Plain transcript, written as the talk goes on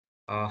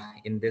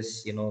in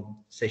this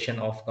session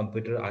of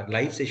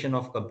live session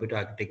of computer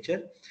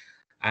architecture.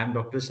 I am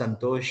Dr.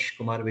 Santosh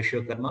Kumar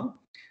Vishwakarma,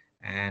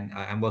 and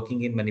I am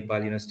working in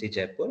Manipal University,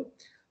 Jaipur.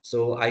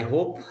 So I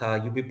hope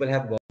you people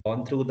have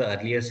gone through the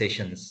earlier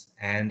sessions,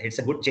 and it's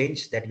a good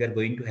change that we are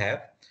going to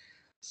have.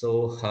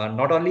 So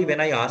not only when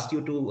I asked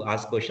you to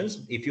ask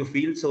questions, if you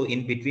feel so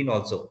in between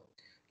also,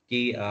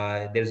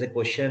 there's a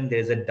question,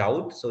 there's a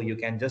doubt, so you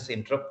can just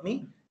interrupt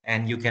me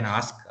and you can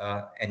ask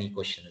any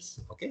questions.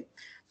 Okay,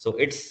 so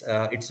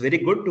it's very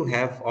good to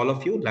have all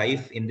of you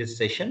live in this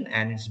session,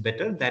 and it's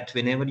better that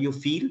whenever you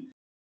feel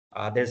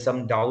there's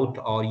some doubt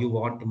or you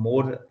want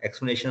more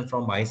explanation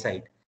from my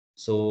side,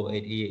 so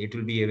it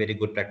will be a very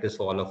good practice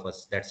for all of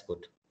us. That's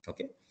good.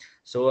 Okay,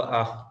 so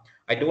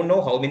I don't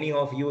know how many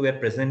of you were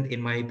present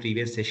in my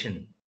previous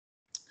session,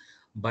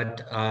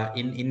 but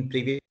in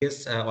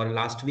previous or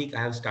last week,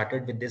 I have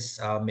started with this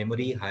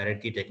memory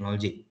hierarchy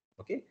technology.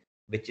 Okay,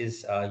 which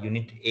is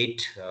unit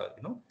 8,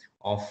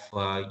 of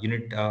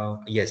unit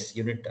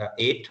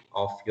 8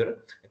 of your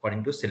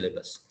according to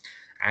syllabus,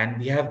 and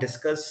we have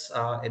discussed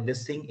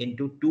this thing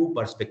into two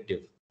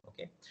perspective.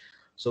 Okay,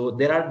 so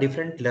there are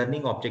different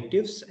learning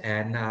objectives,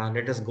 and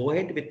let us go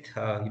ahead with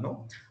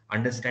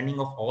understanding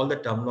of all the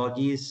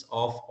terminologies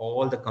of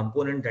all the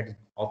component that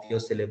of your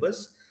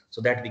syllabus,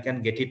 so that we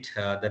can get it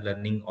the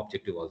learning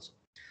objective also.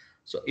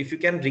 So if you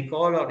can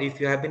recall, or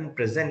if you have been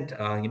present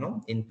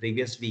in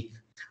previous week,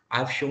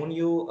 I've shown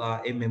you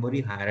a memory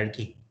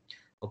hierarchy.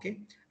 Okay,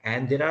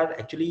 and there are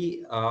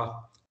actually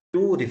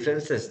two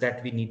references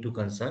that we need to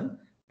concern,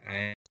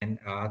 and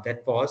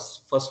that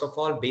was first of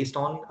all based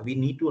on we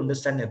need to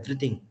understand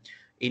everything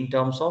in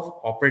terms of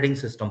operating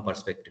system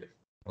perspective.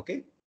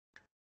 Okay,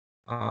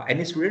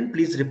 any student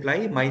please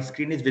reply, my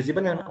screen is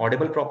visible and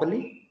audible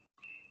properly.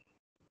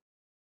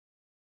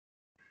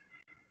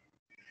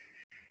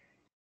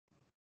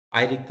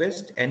 I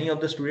request any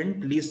of the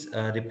student please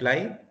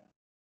reply.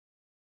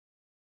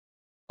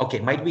 Okay,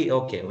 might be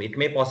okay. It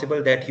may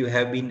possible that you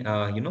have been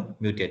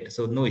muted,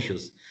 so no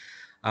issues.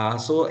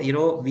 So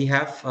we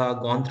have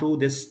gone through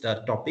this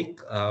topic.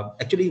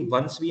 Actually,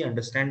 once we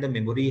understand the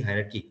memory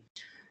hierarchy,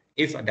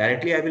 if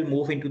directly I will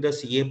move into the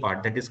CA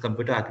part, that is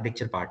computer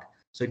architecture part.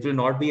 So it will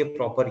not be a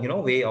proper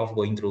way of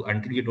going through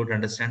until you don't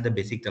understand the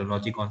basic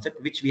terminology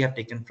concept which we have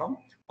taken from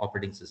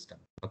operating system.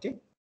 Okay,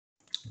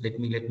 let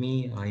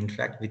me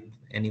interact with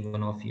any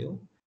one of you.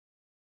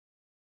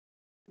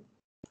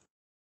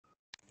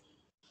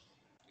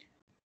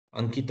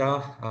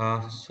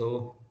 Ankita,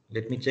 so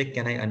let me check.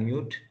 Can I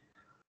unmute?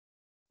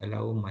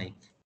 Allow mic.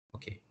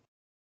 Okay.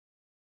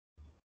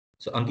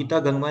 So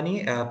Ankita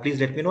Gangwani,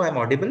 please let me know I'm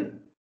audible.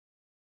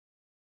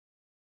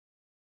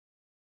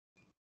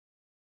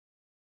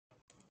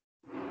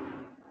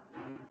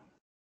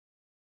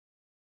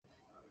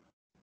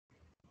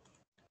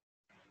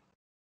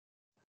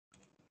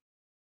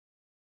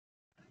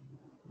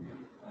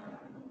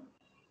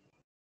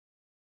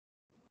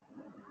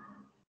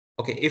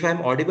 Okay, if I'm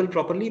audible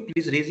properly,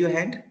 please raise your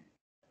hand.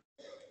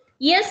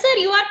 Yes, sir,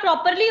 you are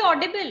properly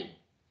audible.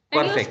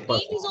 And Perfect. your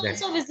screen is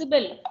also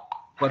visible.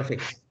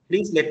 Perfect.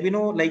 Please let me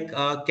know, like,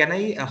 how can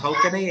I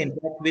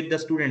interact with the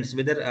students?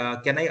 Whether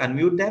can I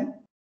unmute them?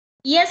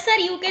 Yes, sir,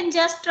 you can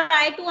just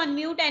try to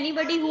unmute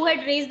anybody who had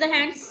raised the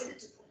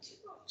hands.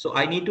 So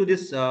I need to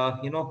this,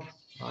 but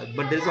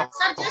there is an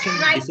Sir, option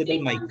just right disable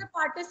click mic. on the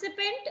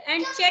participant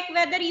and check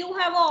whether you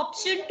have an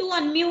option to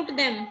unmute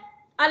them.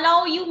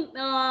 Allow you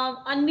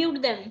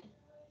unmute them.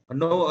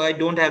 No, I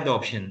don't have the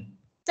option.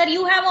 Sir,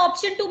 you have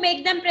option to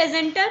make them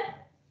presenter.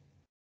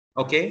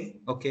 Okay,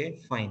 okay,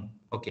 fine.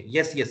 Okay,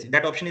 yes,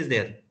 that option is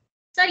there.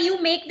 Sir,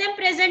 you make them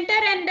presenter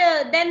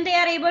and then they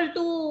are able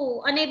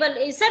to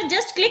enable. Sir,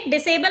 just click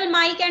disable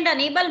mic and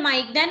enable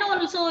mic. Then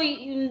also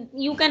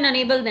you can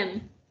enable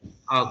them.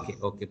 Okay,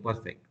 okay,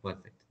 perfect.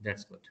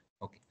 That's good.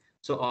 Okay.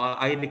 So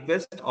I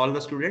request all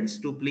the students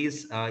to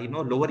please,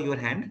 lower your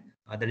hand,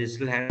 the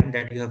digital hand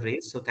that you have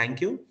raised. So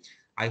thank you.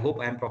 I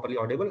hope I am properly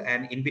audible.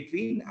 And in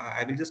between,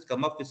 I will just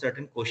come up with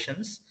certain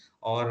questions,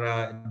 or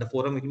the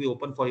forum will be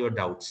open for your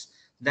doubts.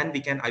 Then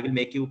I will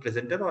make you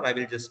presenter, or I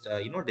will just,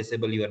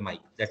 disable your mic.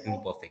 That will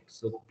be perfect.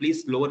 So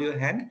please lower your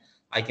hand.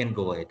 I can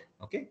go ahead.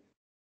 Okay.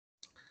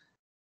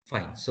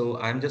 Fine. So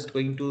I'm just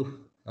going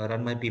to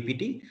run my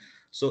PPT.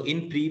 So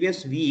in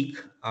previous week,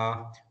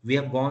 we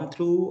have gone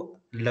through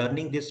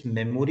learning this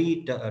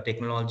memory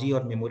technology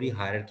or memory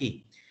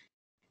hierarchy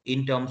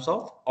in terms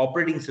of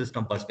operating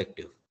system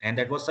perspective. And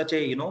that was such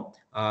a,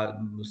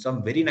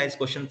 some very nice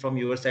question from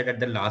your side at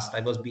the last.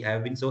 I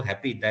have been so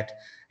happy that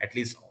at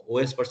least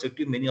OS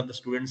perspective, many of the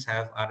students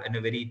are in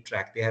a very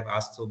track. They have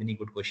asked so many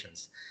good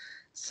questions.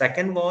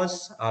 Second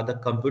was the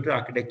computer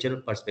architectural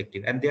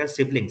perspective, and they are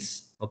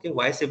siblings. Okay,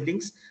 why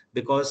siblings?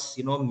 Because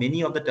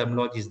many of the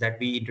terminologies that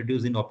we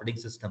introduce in operating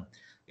system,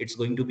 it's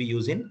going to be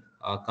used in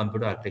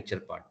computer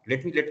architecture part.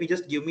 Let me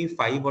just give me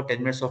 5 or 10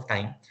 minutes of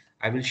time.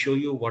 I will show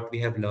you what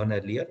we have learned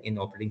earlier in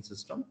operating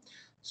system.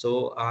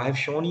 So I have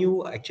shown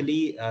you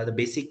actually the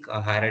basic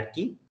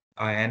hierarchy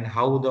and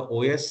how the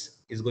OS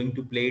is going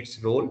to play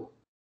its role.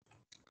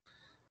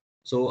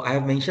 So I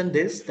have mentioned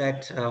this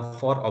that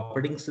for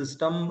operating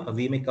system,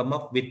 we may come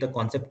up with the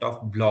concept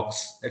of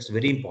blocks. That's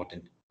very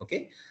important.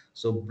 Okay.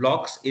 So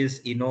blocks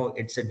is,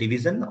 it's a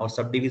division or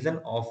subdivision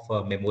of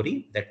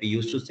memory that we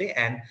used to say,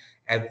 and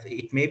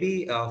it may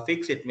be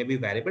fixed, it may be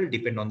variable,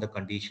 depend on the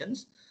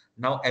conditions.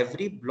 Now,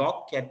 every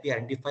block can be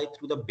identified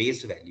through the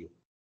base value.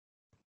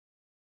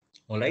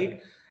 All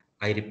right.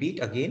 I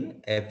repeat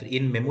again,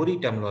 in memory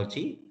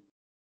terminology,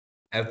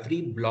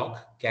 every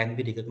block can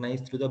be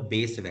recognized through the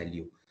base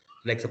value.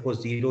 Like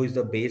suppose 0 is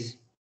the base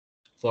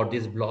for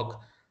this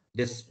block,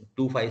 this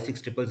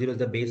 256000 is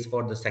the base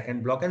for the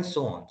second block, and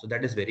so on. So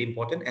that is very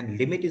important. And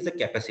limit is the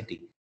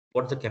capacity.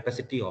 What's the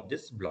capacity of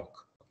this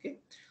block? Okay.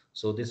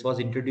 So this was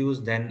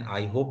introduced. Then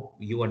I hope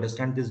you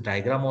understand this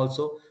diagram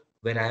also,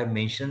 where I have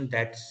mentioned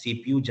that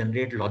CPU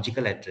generate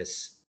logical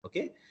address.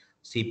 Okay.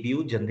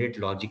 CPU generate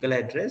logical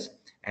address,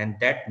 and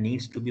that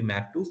needs to be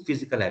mapped to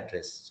physical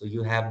address. So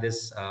you have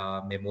this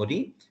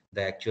memory,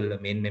 the actual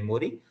main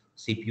memory.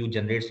 CPU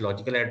generates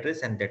logical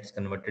address, and that's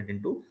converted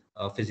into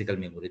physical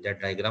memory.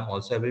 That diagram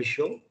also I will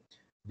show.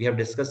 We have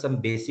discussed some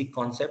basic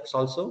concepts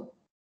also.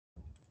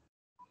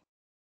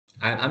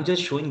 I'm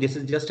just showing, this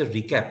is just a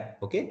recap.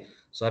 Okay.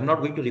 So I'm not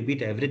going to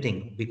repeat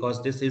everything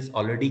because this is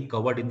already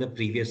covered in the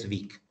previous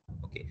week.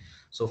 Okay.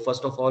 So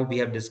first of all, we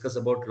have discussed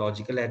about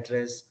logical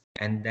address,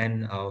 and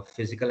then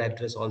physical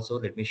address also.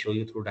 Let me show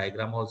you through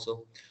diagram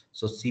also.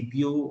 So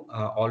CPU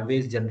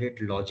always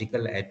generate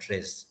logical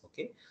address.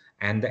 Okay.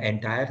 And the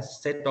entire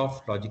set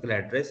of logical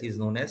address is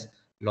known as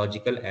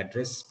logical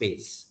address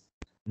space.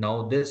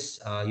 Now this,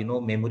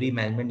 memory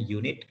management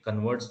unit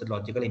converts the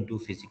logical into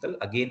physical.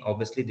 Again,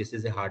 obviously, this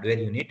is a hardware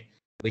unit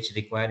which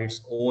require its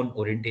own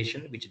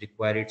orientation, which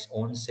require its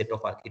own set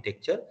of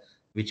architecture,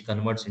 which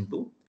converts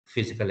into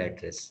physical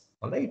address.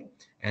 All right.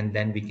 And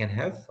then we can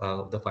have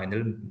the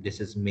final,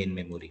 this is main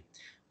memory.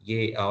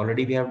 Yeah,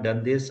 already we have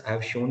done this. I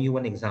have shown you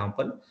one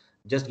example.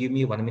 Just give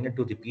me 1 minute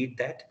to repeat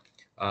that.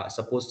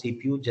 Suppose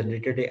CPU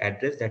generated a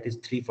address that is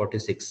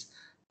 346.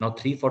 Now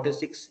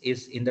 346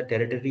 is in the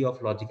territory of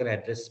logical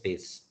address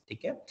space.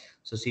 Okay.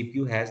 So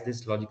CPU has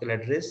this logical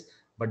address,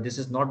 but this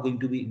is not going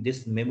to be,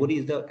 this memory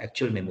is the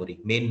actual memory,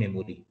 main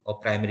memory or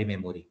primary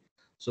memory.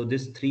 So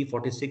this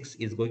 346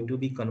 is going to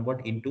be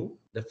converted into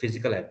the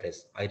physical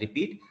address. I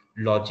repeat,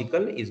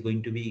 logical is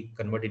going to be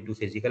converted into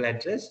physical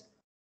address.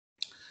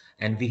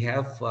 And we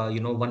have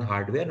one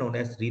hardware known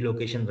as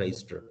relocation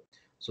register.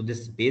 So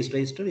this base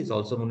register is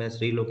also known as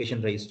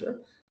relocation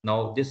register.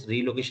 Now this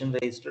relocation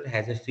register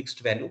has a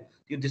fixed value.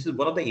 This is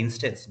one of the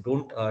instance.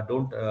 Don't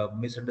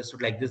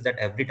misunderstood like this, that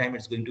every time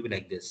it's going to be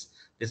like this.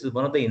 This is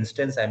one of the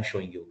instance I'm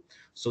showing you.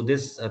 So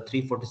this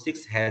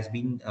 346 has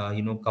been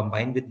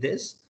combined with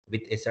this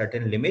with a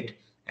certain limit,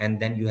 and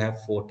then you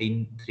have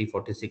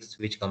 14346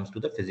 which comes to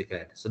the physical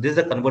address. So this is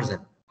the conversion,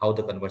 how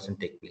the conversion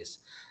take place.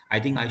 I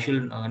think I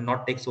should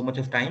not take so much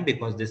of time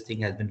because this thing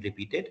has been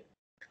repeated.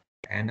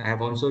 And I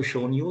have also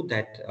shown you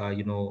that,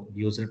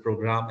 user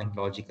program and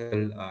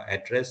logical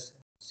address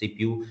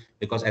CPU,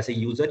 because as a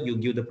user, you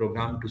give the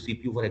program to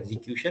CPU for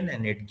execution,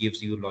 and it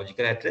gives you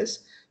logical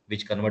address,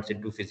 which converts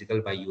into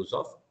physical by use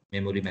of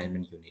memory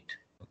management unit.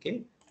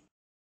 Okay.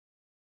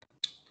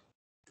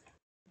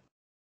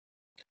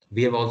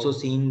 We have also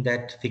seen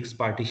that fixed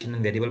partition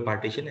and variable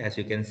partition, as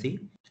you can see.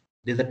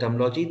 There's a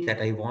terminology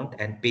that I want,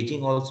 and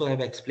paging also I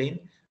have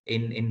explained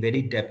in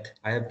very depth.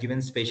 I have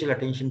given special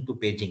attention to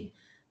paging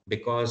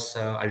because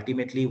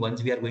ultimately,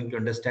 once we are going to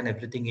understand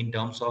everything in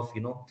terms of,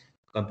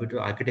 computer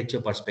architecture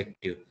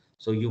perspective,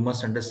 so you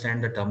must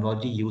understand the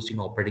terminology used in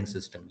operating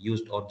system,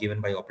 used or given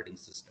by operating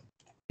system.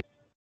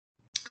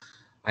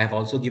 I have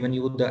also given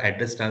you the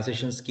address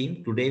translation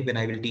scheme. Today, when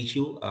I will teach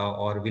you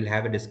or we'll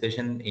have a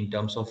discussion in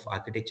terms of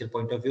architecture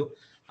point of view,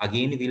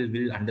 again,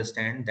 we'll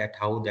understand that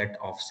how that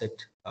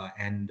offset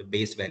and the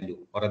base value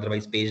or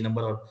otherwise page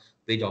number or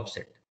page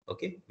offset,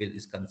 okay,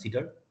 is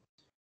considered.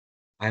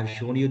 I have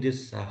shown you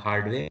this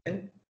hardware.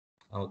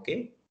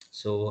 Okay.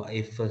 So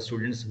if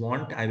students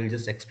want, I will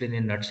just explain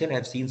in a nutshell.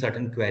 I've seen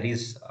certain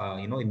queries,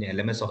 in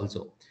LMS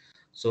also.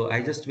 So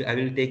I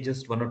will take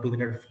just 1 or 2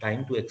 minutes of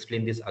time to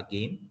explain this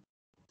again.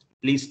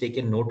 Please take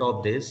a note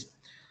of this,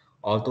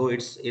 although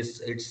it's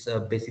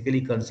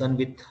basically concerned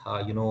with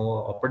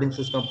operating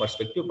system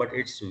perspective, but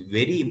it's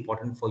very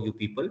important for you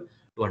people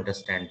to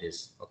understand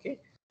this. Okay.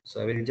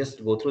 So I will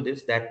just go through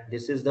this, that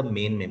this is the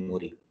main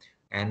memory,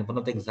 and one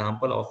of the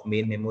example of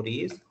main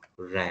memory is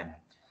RAM.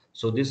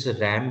 So this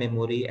RAM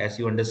memory, as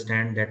you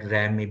understand, that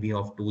RAM may be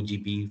of 2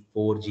 GB,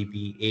 4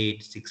 GB,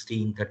 8,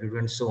 16, 32,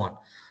 and so on.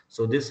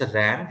 So this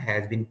RAM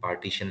has been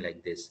partitioned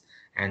like this,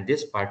 and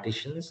these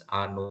partitions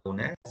are known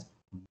as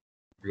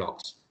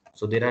blocks.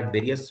 So there are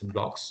various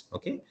blocks,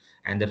 okay,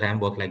 and the RAM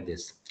work like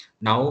this.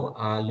 Now,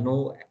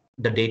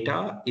 the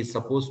data is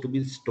supposed to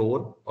be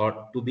stored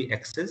or to be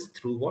accessed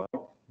through what?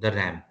 The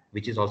RAM,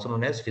 which is also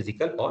known as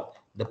physical or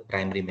the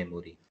primary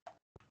memory.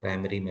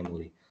 Primary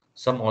memory.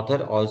 Some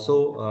author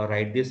also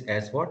write this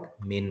as what?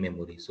 Main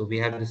memory. So we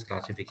have this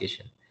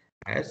classification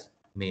as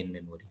main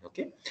memory.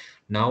 Okay.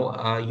 Now,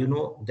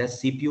 the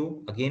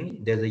CPU, again,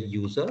 there's a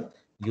user.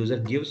 User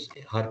gives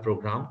her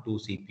program to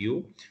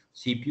CPU.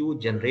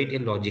 CPU generate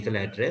a logical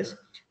address,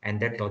 and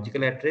that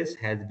logical address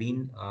has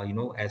been,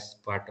 as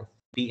part of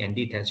P and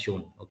D it has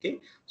shown. Okay,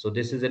 so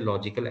this is a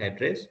logical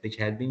address which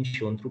has been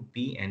shown through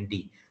P and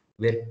D,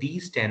 where P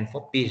stand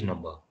for page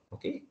number.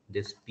 Okay,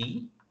 this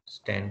P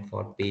stand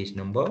for page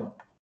number,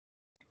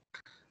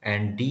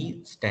 and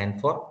D stand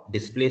for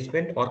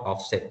displacement or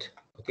offset.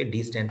 Okay,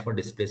 D stand for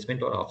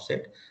displacement or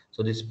offset.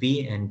 So this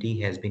P and D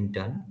has been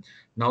done.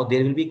 Now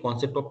there will be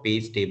concept of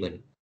page table.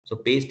 So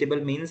page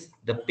table means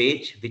the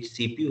page which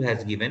CPU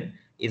has given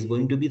is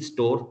going to be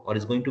stored or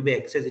is going to be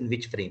accessed in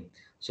which frame.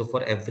 So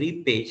for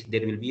every page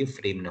there will be a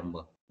frame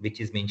number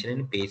which is mentioned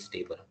in page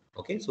table.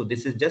 Okay, so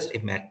this is just a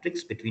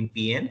matrix between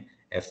P and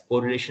F,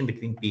 correlation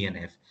between P and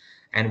F.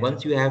 And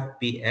once you have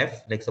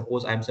PF, like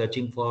suppose I'm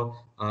searching for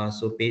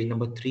so page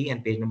number 3,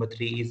 and page number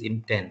 3 is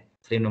in 10,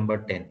 frame number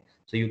 10.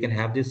 So you can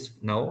have this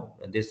now,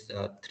 this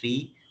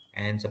 3,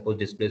 and suppose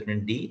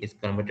displacement D is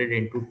converted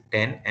into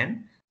 10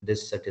 and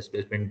this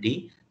displacement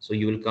D. So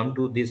you will come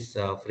to this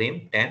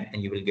frame 10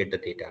 and you will get the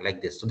data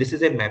like this. So this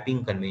is a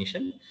mapping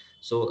convention.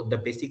 So the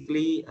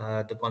basically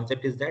the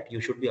concept is that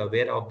you should be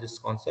aware of this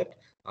concept,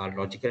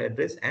 logical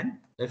address and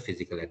the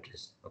physical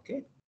address.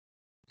 Okay.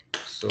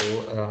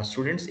 So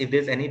students, if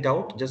there's any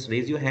doubt, just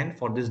raise your hand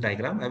for this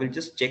diagram. I will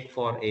just check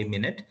for a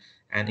minute.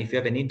 And if you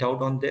have any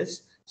doubt on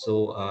this,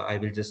 so I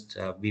will just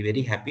be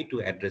very happy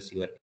to address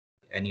your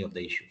any of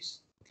the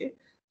issues. Okay.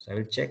 So I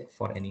will check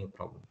for any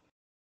problem.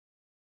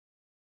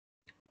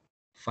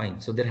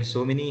 Fine. So there are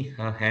so many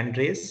hand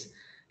raised.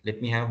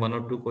 Let me have one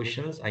or two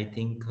questions. I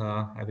think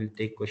I will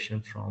take question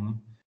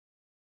from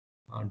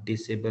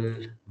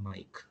disabled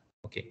mic.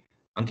 Okay.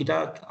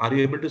 Ankita, are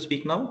you able to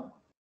speak now?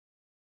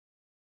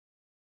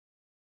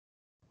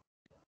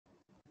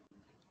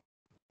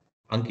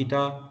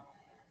 Ankita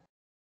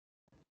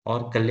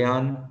or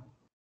Kalyani,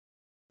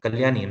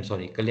 I'm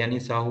sorry, Kalyani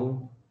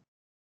Sahu.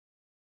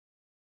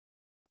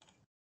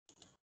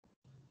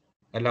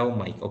 Allow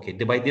mic. Okay,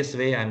 by this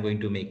way, I'm going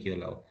to make you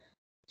allow.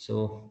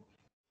 So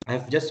I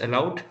have just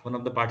allowed one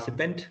of the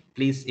participant.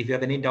 Please, if you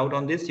have any doubt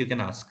on this, you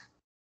can ask.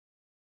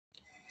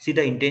 See,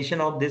 the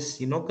intention of this,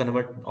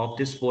 convert of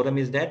this forum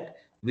is that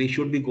we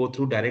should be go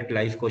through direct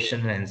live question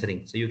and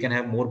answering. So you can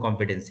have more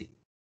competency.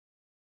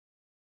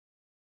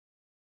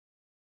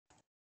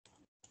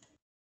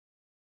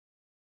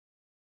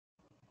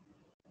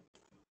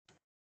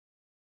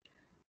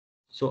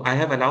 So I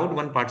have allowed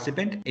one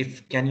participant.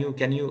 If can you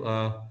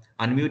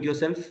unmute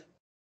yourself?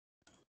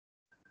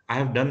 I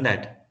have done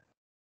that.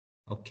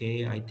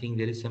 Okay, I think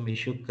there is some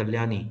issue.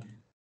 Kalyani,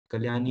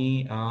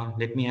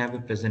 let me have a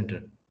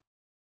presenter.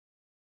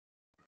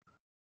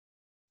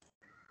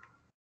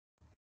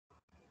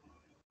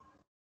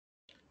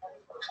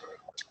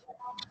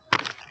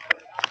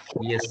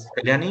 Yes,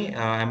 Kalyani,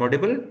 I'm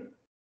audible?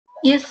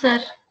 Yes,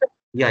 sir.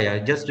 Yeah,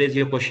 just raise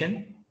your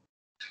question.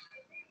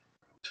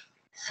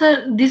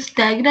 Sir, this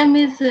diagram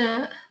is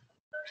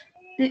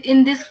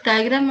in this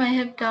diagram I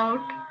have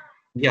doubt.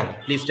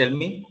 Yeah, please tell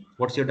me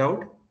what's your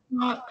doubt.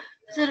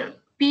 Sir,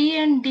 P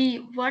and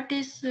D, what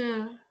is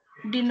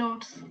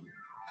denotes?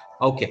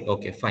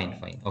 Okay,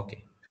 fine.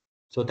 Okay.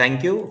 So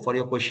thank you for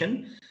your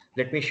question.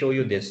 Let me show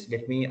you this.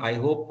 I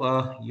hope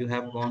you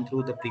have gone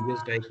through the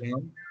previous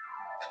diagram.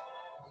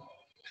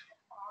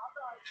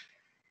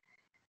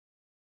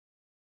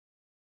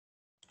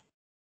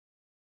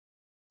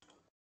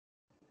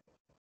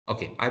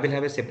 Okay, I will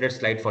have a separate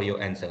slide for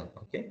your answer.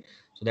 Okay,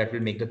 so that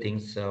will make the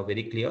things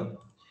very clear.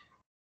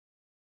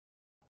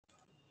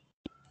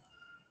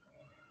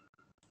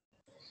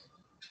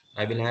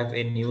 I will have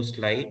a new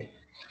slide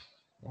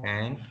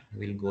and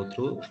we'll go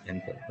through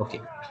answer. Okay,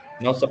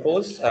 now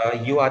suppose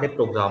you are a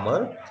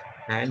programmer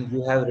and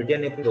you have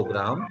written a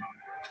program.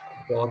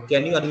 So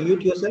can you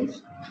unmute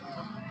yourself?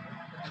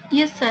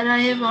 Yes, sir, I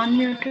have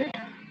unmuted.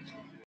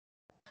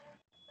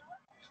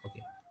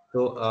 Okay,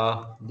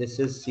 so this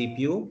is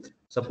CPU.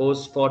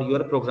 Suppose for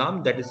your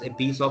program, that is a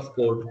piece of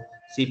code.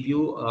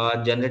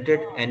 CPU generated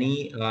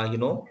any,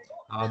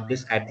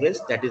 this address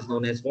that is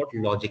known as what?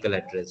 Logical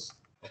address.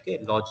 Okay,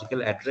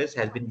 logical address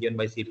has been given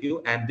by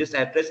CPU, and this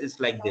address is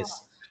like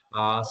this.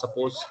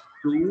 Suppose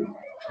 2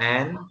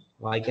 and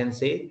I can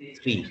say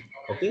 3.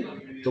 Okay,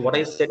 so what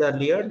I said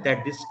earlier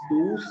that this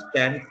 2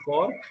 stand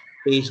for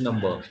page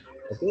number.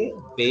 Okay,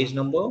 page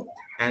number,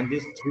 and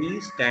this 3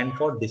 stand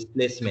for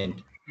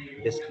displacement,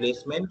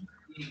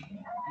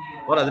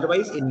 or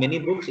otherwise in many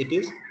books it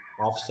is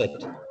offset,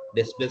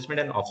 displacement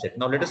and offset.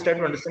 Now let us try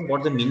to understand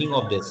what the meaning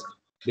of this,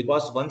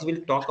 because once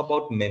we'll talk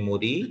about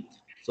memory.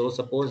 So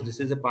suppose this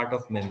is a part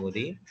of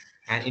memory,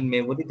 and in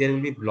memory there will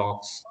be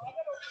blocks,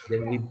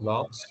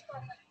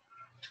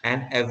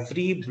 and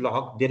every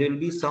block there will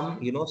be some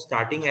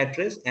starting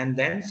address and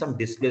then some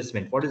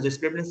displacement. What is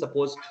displacement?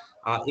 Suppose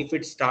if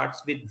it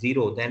starts with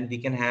 0, then we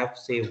can have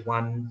say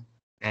 1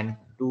 and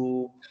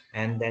 2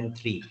 and then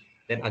 3,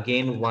 then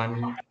again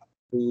 1,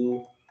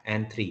 2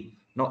 and 3.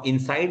 Now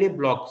inside a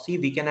block, see,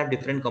 we can have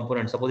different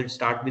components. Suppose it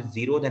starts with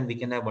 0, then we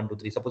can have 1, 2,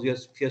 3. Suppose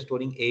if you're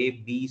storing A,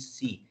 B,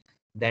 C,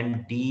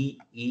 then D,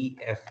 E,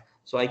 F.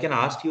 So I can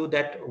ask you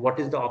that what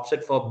is the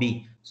offset for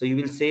B? So you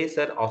will say,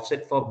 sir,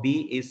 offset for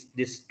B is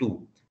this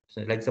 2.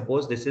 So like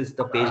suppose this is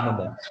the page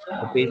number.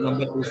 The page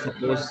number is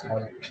suppose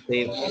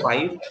say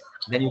 5.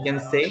 Then you can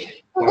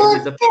say 5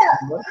 is the page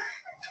number.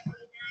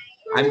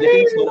 I'm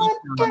getting so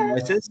much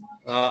noises.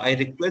 I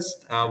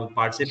request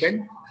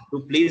participant to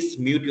please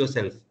mute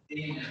yourself.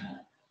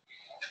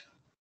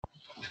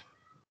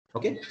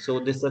 Okay, so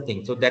this is the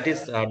thing. So that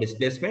is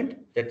displacement.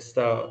 That's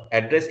the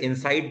address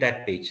inside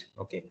that page.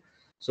 Okay,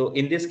 so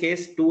in this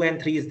case, 2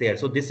 and 3 is there.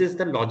 So this is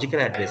the logical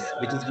address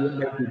which is given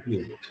by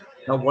CPU.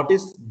 Now, what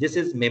is this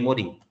is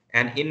memory,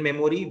 and in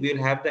memory we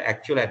will have the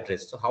actual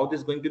address. So how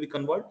this is going to be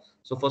converted?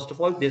 So first of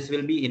all, this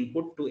will be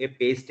input to a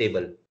page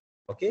table.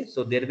 Okay,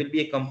 so there will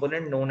be a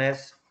component known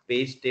as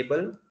page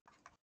table.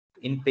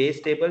 In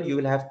page table, you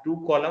will have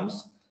two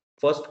columns.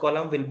 First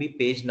column will be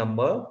page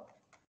number.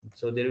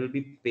 So there will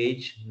be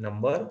page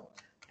number,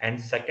 and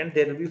second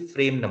there will be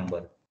frame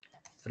number.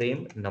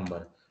 Frame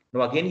number.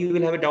 Now again, you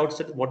will have a doubt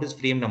that what is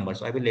frame number.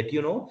 So I will let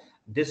you know.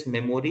 This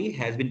memory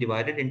has been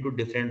divided into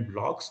different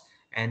blocks,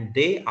 and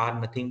they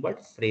are nothing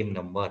but frame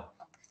number.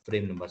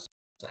 Frame numbers.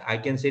 So I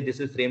can say this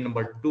is frame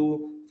number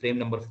 2, frame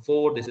number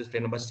 4, this is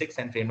frame number 6,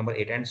 and frame number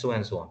 8, and so on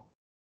and so on.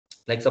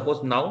 Like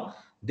suppose now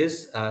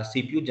this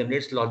CPU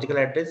generates logical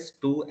address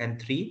 2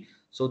 and 3.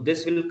 So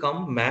this will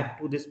come map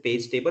to this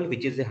page table,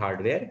 which is a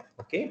hardware.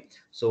 Okay,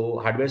 so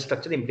hardware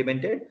structure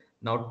implemented.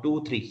 Now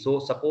 2 3. So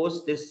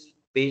suppose this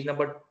page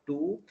number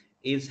 2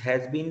 is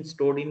has been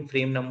stored in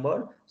frame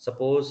number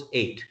suppose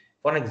 8.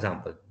 For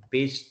example,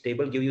 page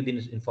table give you the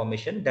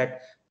information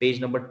that page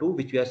number 2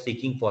 which we are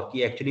seeking for,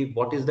 actually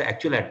what is the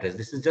actual address.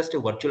 This is just a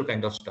virtual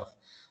kind of stuff.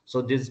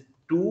 So this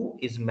 2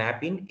 is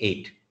mapping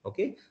 8.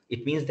 Okay,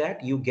 it means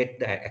that you get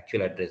the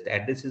actual address. The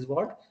address is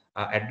what?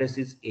 Address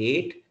is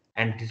 8,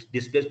 and this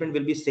displacement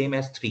will be same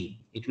as 3.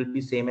 It will be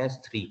same as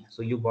 3.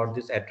 So you got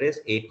this address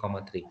 8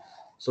 comma 3.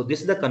 So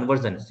this is the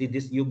conversion. See,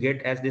 this you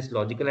get as this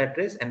logical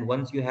address, and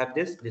once you have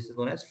this is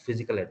known as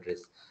physical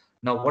address.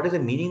 Now what is the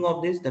meaning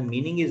of this? The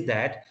meaning is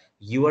that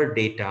your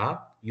data,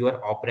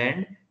 your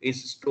operand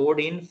is stored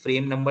in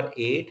frame number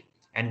 8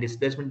 and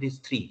displacement is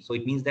 3. So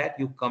it means that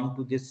you come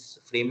to this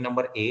frame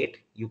number 8,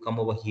 you come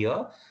over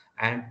here,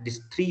 and this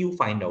 3 you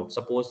find out.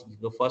 Suppose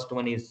the first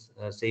one is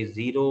say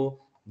 0,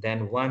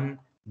 then 1,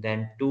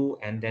 then 2,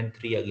 and then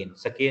 3 again.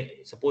 So, okay,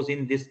 suppose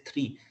in this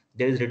 3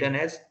 there is written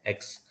as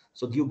x.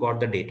 So you got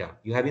the data.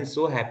 You have been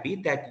so happy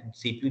that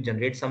CPU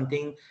generates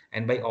something,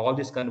 and by all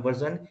this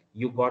conversion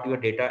you got your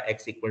data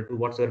x equal to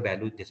whatever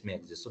value this may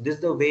exist. So this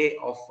is the way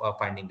of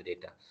finding the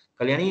data.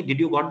 Kalyani, did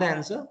you got the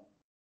answer?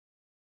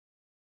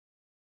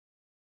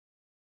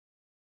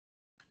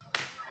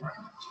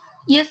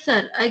 Yes,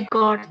 sir. I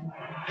got.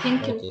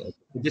 Thank you. Okay.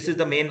 This is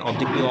the main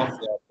objective of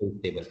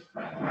page table.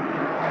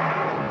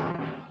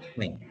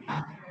 Fine.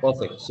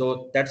 Perfect.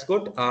 So that's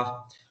good.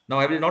 Now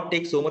I will not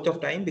take so much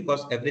of time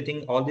because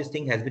everything, all this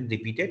thing has been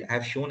repeated. I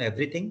have shown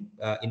everything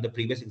in the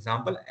previous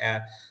example,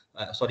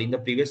 sorry, in the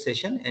previous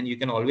session, and you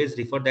can always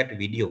refer that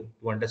video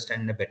to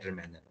understand in a better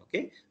manner.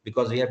 Okay,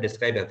 because we have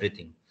described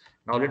everything.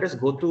 Now let us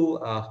go to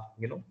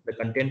the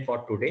content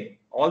for today.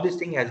 All this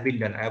thing has been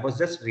done. I was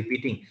just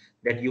repeating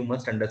that you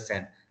must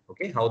understand.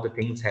 Okay, how the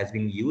things has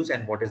been used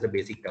and what is the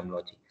basic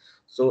terminology.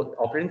 So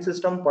operating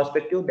system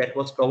perspective that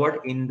was covered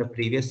in the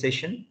previous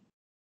session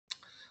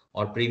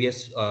or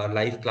previous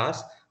live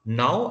class.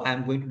 Now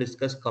I'm going to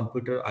discuss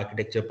computer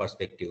architecture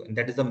perspective, and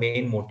that is the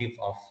main motive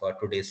of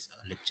today's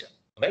lecture,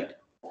 right?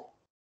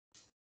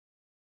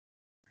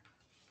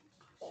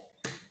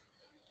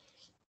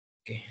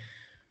 Okay.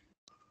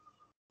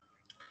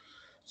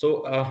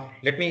 So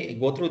let me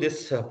go through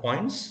these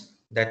points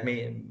that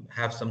may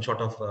have some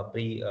sort of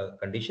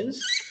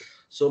pre-conditions.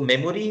 So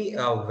memory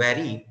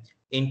vary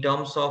in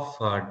terms of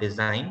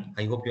design.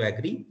 I hope you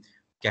agree.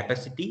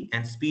 Capacity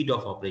and speed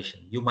of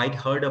operation. You might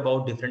heard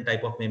about different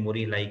type of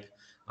memory, like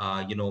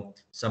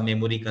some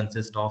memory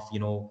consists of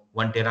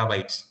 1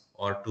 terabytes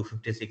or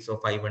 256 or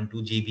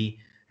 512 GB,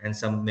 and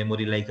some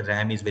memory like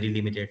RAM is very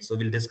limited. So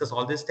we'll discuss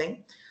all this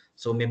thing.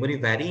 So memory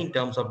vary in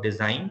terms of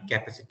design,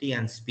 capacity,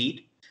 and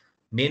speed.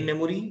 Main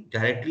memory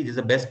directly, this is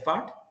the best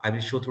part. I will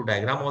show through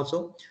diagram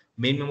also.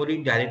 Main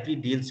memory directly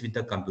deals with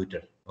the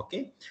computer.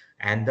 Okay.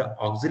 And the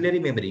auxiliary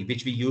memory,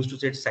 which we use to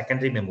set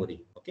secondary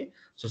memory. Okay.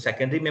 So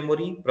secondary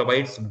memory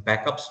provides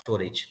backup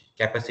storage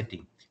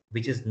capacity,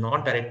 which is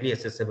not directly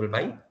accessible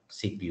by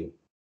CPU.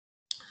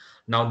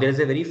 Now there is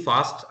a very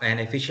fast and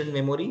efficient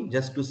memory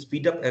just to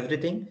speed up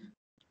everything,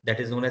 that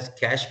is known as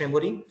cache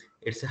memory.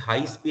 It's a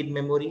high speed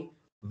memory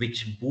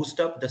which boosts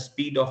up the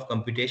speed of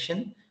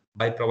computation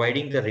by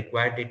providing the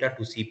required data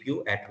to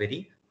CPU at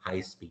very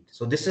high speed.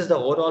 So this is the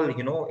overall,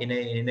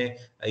 in a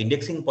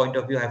indexing point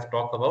of view I have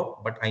talked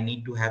about, but I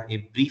need to have a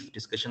brief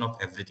discussion of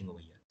everything over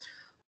here.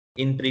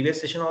 In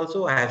previous session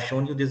also I have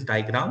shown you this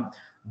diagram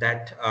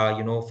that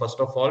first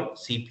of all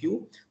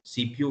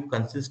CPU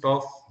consists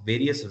of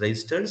various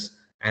registers,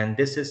 and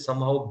this is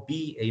somehow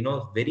be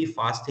very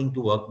fast thing to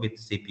work with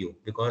CPU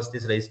because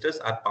these registers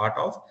are part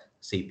of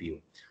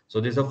CPU. So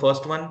this is the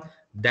first one.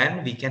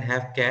 Then we can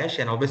have cache,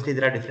 and obviously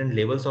there are different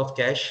levels of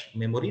cache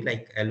memory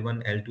like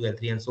L1, L2,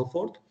 L3, and so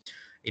forth.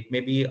 It may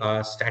be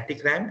a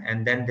static RAM,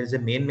 and then there's a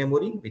main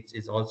memory, which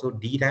is also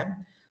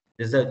DRAM.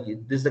 This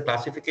is the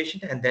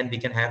classification, and then we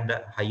can have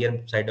the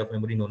higher side of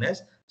memory known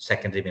as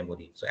secondary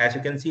memory. So as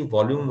you can see,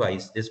 volume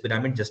wise, this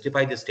pyramid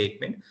justifies the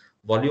statement.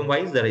 Volume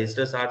wise, the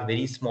registers are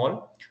very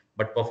small,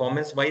 but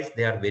performance wise,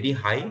 they are very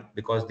high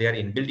because they are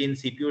inbuilt in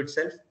CPU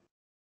itself.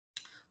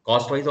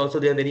 Cost wise also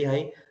they are very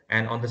high,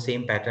 and on the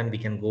same pattern we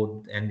can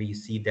go and we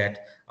see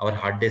that our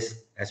hard disk,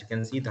 as you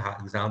can see, the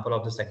example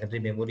of the secondary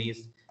memory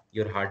is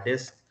your hard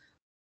disk.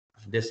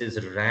 This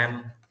is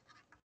RAM.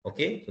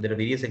 Okay, so there are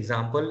various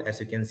examples. As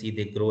you can see,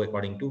 they grow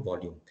according to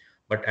volume,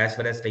 but as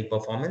far as like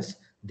performance,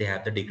 they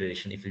have the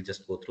degradation. If you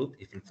just go through,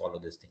 if you follow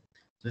this thing,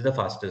 so this is the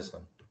fastest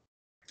one.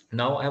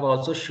 Now I have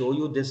also show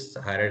you this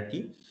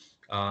hierarchy,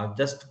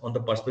 just on the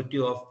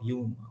perspective of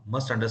you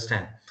must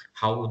understand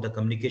how the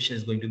communication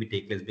is going to be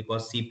take place,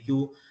 because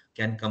CPU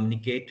can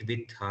communicate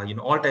with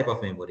all type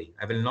of memory.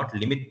 I will not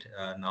limit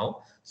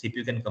now.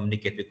 CPU can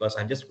communicate because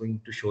I'm just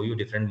going to show you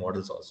different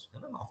models also,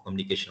 of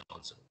communication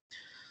also.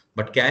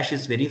 But cache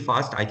is very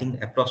fast. I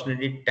think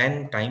approximately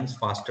 10 times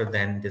faster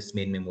than this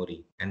main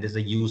memory. And there's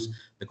a use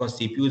because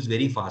CPU is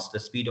very fast. The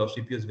speed of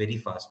CPU is very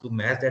fast. To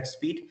match that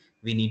speed,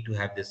 we need to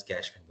have this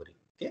cache memory.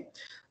 Okay.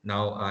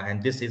 Now,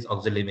 and this is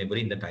auxiliary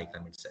memory in the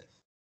diagram itself.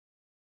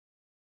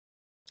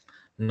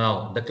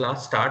 Now the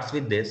class starts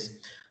with this,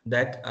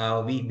 that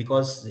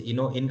because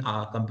in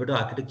our computer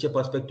architecture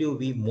perspective,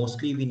 we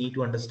need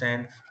to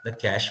understand the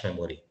cache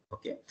memory.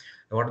 Okay,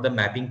 what are the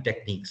mapping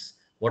techniques,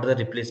 what are the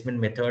replacement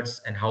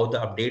methods, and how the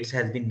updates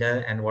has been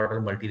done, and what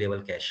are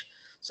multi-level cache.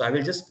 So I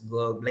will just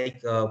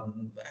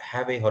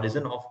have a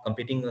horizon of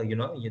completing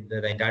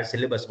the entire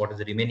syllabus, what is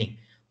remaining,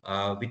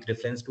 with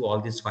reference to all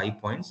these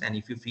 5 points. And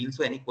if you feel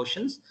so any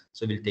questions,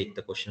 so we'll take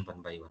the question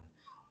one by one.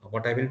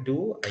 What I will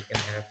do, I can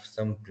have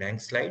some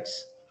blank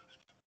slides.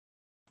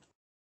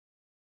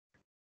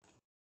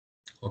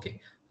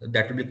 Okay,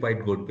 that will be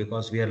quite good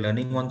because we are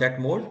learning on that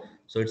mode.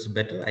 So it's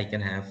better. I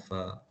can have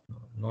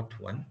not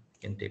one,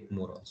 can take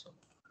more also.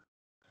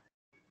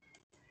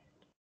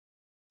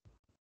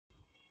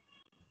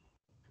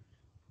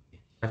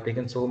 I've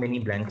taken so many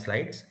blank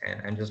slides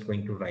and I'm just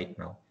going to write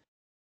now.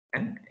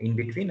 And in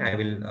between, I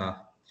will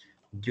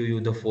give you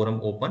the forum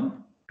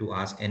open to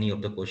ask any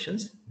of the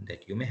questions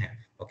that you may have.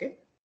 Okay.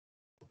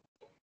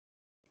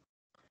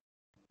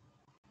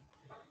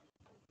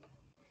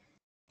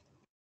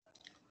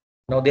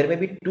 Now there may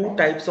be two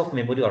types of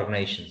memory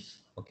organizations.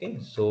 Okay,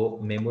 so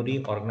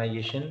memory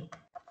organization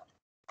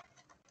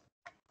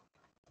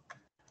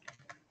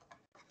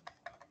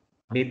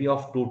may be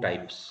of two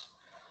types.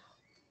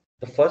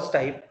 The first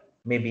type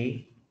may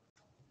be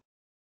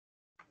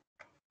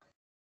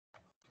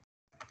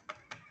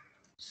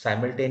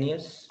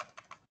simultaneous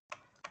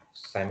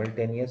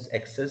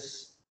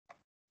access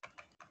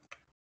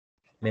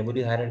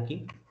memory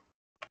hierarchy.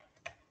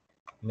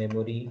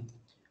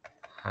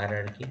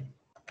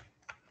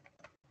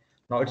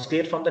 Now it's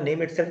clear from the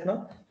name itself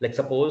now. Like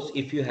suppose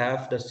if you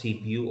have the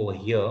CPU over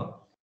here,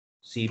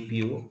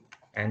 CPU,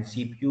 and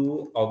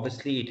CPU,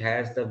 obviously it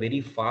has the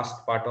very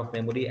fast part of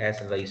memory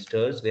as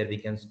registers where we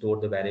can store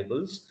the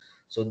variables.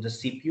 So the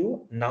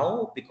CPU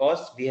now,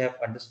 because we have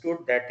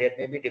understood that there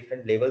may be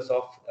different levels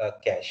of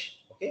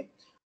cache. Okay.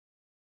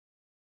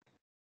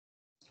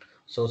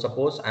 So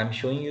suppose I'm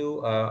showing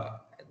you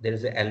there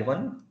is a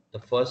L1, the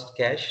first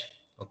cache.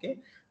 Okay.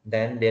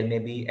 Then there may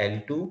be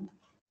L2.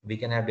 We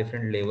can have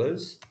different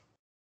levels.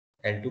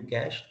 L2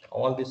 cache,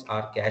 all these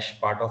are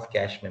cache, part of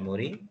cache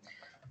memory.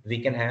 We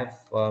can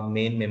have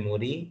main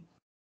memory,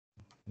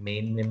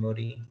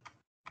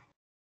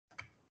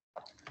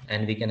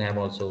 and we can have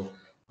also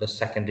the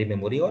secondary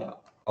memory or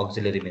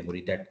auxiliary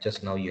memory that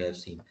just now you have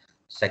seen,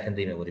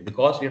 secondary memory,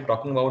 because we are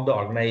talking about the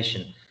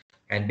organization,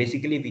 and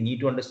basically we need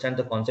to understand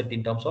the concept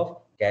in terms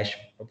of cache.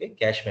 Okay,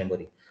 cache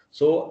memory.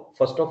 So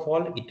first of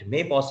all, it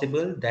may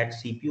possible that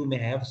CPU may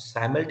have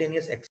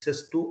simultaneous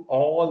access to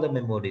all the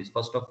memories.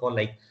 First of all,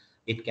 like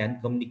it can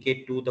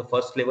communicate to the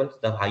first level,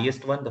 the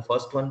highest one, the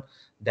first one.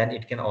 Then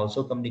it can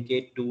also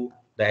communicate to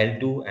the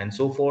L2 and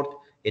so forth.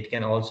 It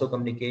can also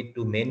communicate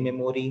to main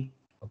memory.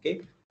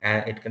 Okay,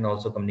 and it can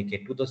also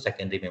communicate to the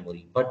secondary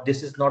memory. But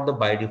this is not the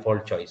by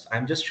default choice.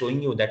 I'm just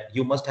showing you that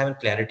you must have a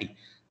clarity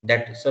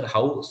that, sir,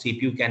 how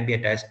CPU can be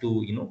attached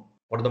to,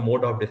 what are the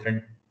mode of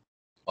different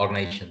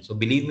organization. So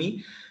believe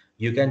me,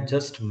 you can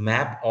just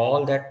map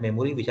all that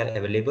memory which are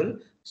available.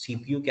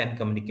 CPU can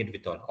communicate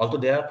with all. Although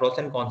there are pros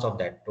and cons of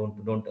that.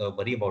 Don't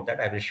worry about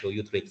that. I will show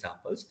you through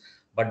examples.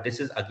 But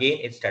this is again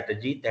a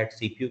strategy that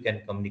CPU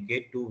can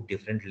communicate to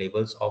different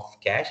levels of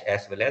cache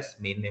as well as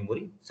main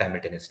memory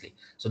simultaneously.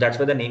 So that's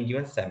why the name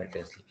given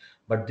simultaneously.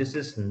 But this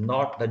is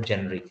not the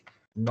generic,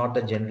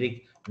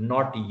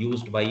 not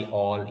used by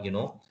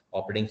all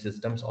operating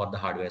systems or the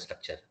hardware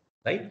structure.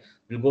 Right?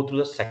 We'll go through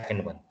the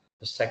second one.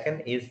 The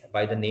second is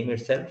by the name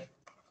itself.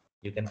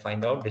 You can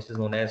find out this is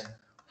known as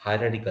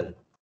hierarchical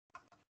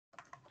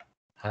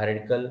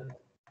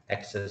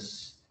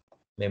access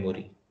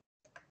memory.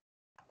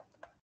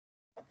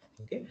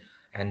 Okay,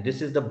 and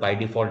this is the by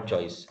default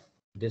choice.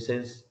 This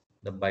is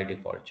the by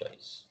default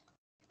choice.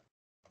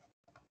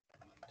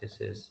 This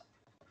is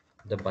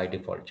the by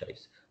default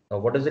choice. Now,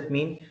 what does it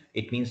mean?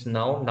 It means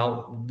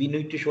now we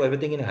need to show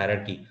everything in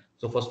hierarchy.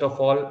 So first of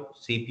all,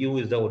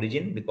 CPU is the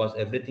origin because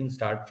everything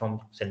starts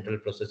from central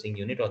processing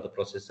unit or the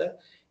processor.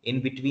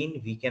 In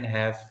between, we can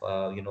have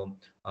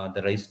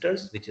the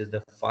registers, which is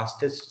the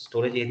fastest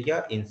storage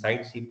area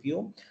inside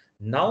CPU.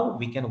 Now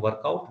we can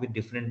work out with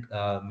different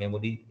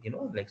memory.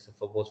 Like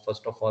suppose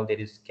first of all there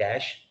is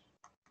cache.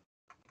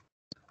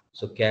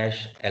 So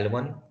cache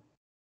L1.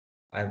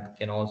 I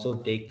can also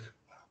take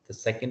the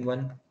second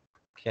one,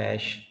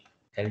 cache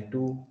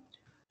L2,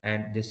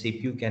 and the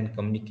CPU can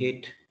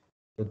communicate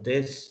to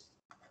this.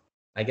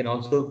 I can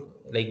also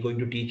like going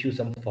to teach you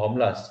some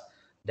formulas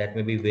that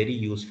may be very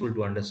useful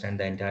to understand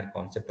the entire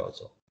concept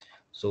also.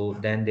 So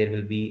then there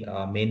will be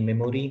main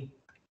memory,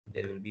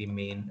 there will be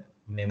main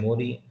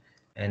memory,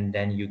 and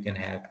then you can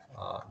have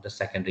the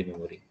secondary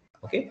memory.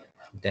 Okay,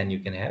 then you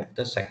can have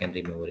the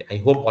secondary memory. I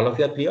hope all of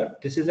you are clear.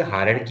 This is a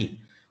hierarchy.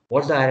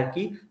 What's the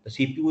hierarchy? The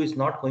CPU is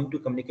not going to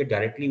communicate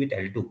directly with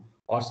L2,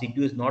 or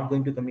CPU is not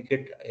going to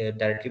communicate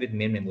directly with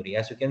main memory.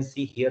 As you can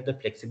see here, the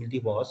flexibility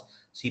was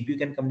CPU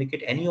can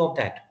communicate any of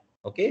that.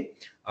 Okay,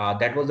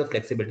 that was the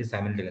flexibility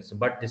simultaneous,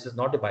 but this is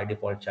not a by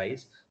default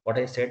choice. What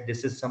I said,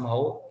 this is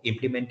somehow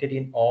implemented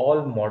in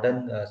all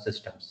modern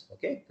systems.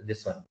 Okay,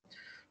 this one.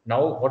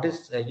 Now, what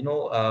is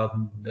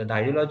the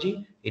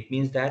ideology? It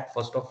means that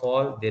first of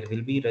all there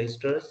will be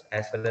registers.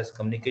 As far as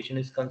communication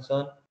is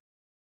concerned,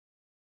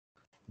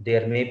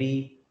 there may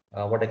be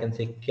what I can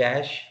say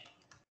cache,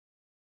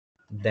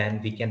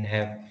 then we can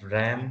have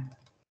RAM,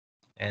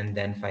 and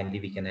then finally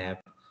we can have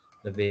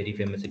the very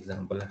famous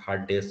example,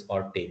 hard disk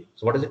or tape.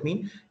 So what does it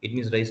mean? It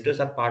means registers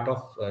are part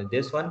of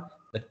this one.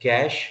 The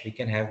cache, we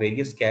can have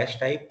various cache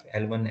type,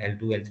 L1,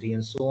 L2, L3,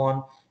 and so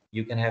on.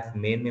 You can have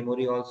main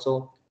memory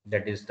also,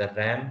 that is the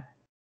RAM,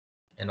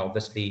 and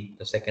obviously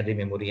the secondary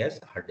memory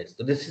as hard disk.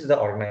 So this is the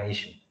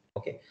organization.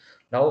 Okay,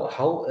 now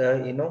how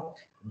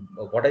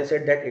what I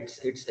said, that it's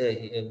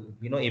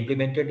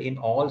implemented in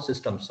all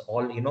systems,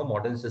 all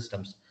modern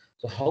systems.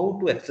 So how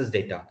to access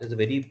data? This is a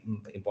very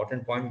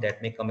important point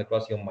that may come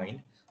across your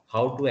mind.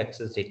 How to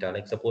access data?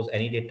 Like suppose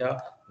any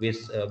data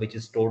which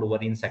is stored over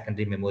in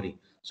secondary memory.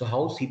 So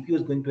how CPU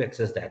is going to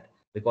access that?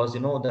 Because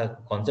the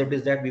concept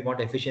is that we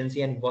want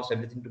efficiency and we want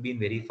everything to be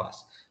very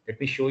fast.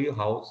 Let me show you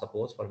how.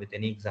 Suppose for with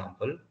any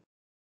example,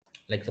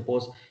 like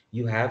suppose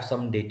you have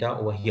some data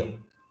over here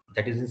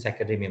that is in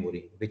secondary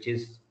memory, which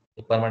is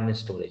a permanent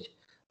storage.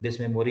 This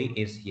memory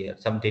is here,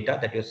 some data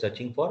that you're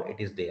searching for, it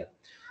is there.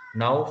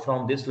 Now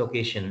from this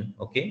location,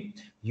 okay,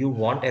 you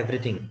want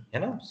everything,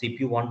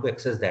 CPU want to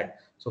access that.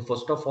 So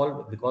first of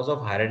all, because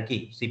of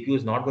hierarchy, CPU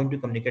is not going to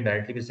communicate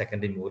directly with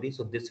secondary memory.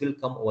 So this will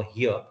come over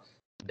here,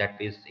 that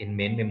is in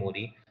main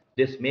memory.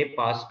 This may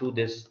pass to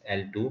this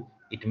L2,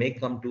 it may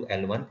come to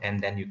L1, and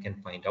then you can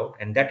find out,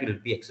 and that will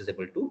be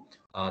accessible to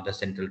the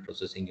central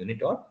processing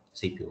unit or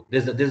CPU.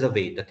 This is the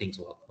way the things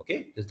work.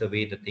 Okay, this is the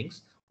way the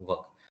things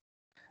work,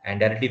 and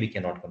directly we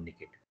cannot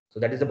communicate. So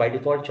that is the by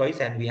default choice,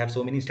 and we have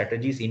so many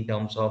strategies in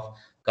terms of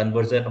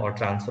conversion or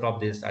transfer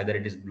of this, either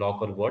it is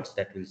block or words,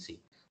 that we'll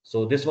see.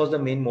 So this was the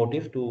main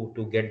motive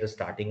to get the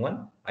starting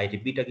one. I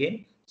repeat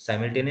again,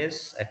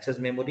 simultaneous access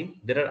memory.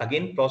 There are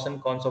again pros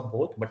and cons of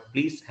both, but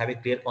please have a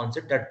clear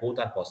concept that both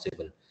are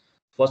possible.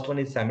 First one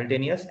is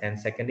simultaneous, and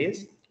second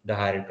is the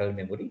hierarchical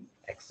memory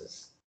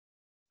access.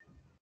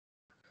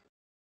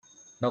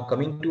 Now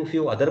coming to a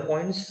few other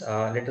points,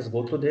 let us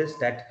go through this.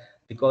 That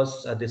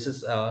because this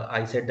is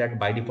I said that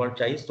by default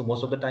choice, so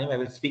most of the time I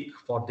will speak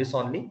for this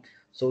only.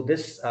 So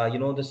this the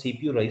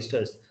CPU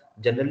registers,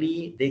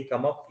 generally they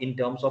come up in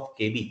terms of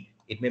KB.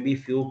 It may be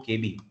few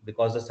KB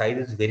because the size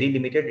is very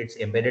limited. It's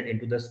embedded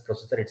into the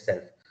processor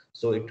itself.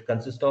 So it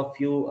consists of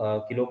few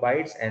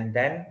kilobytes, and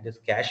then this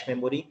cache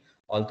memory.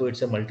 Although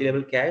it's a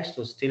multi-level cache,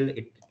 so still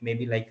it may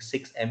be like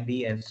 6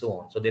 MB and so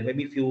on. So there may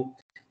be few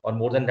or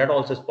more than that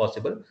also is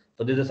possible.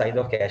 So this is the size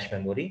of cache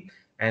memory.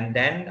 And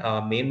then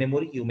main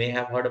memory, you may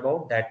have heard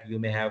about that. You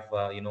may have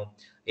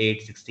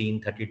 8,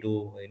 16,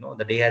 32.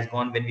 The day has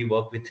gone when we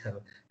work with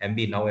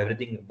MB. Now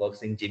everything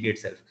works in GB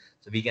itself.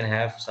 So we can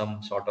have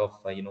some sort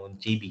of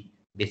GB.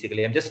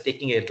 Basically, I'm just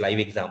taking a live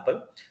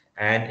example.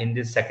 And in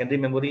this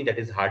secondary memory, that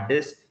is hard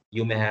disk,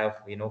 you may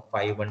have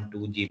 512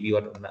 GB,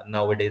 or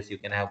nowadays you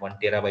can have 1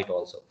 TB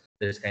also.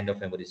 This kind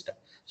of memory stuff.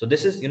 So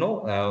this is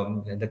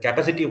the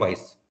capacity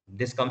wise.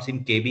 This comes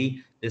in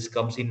KB, this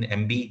comes in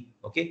MB.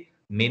 Okay,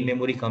 main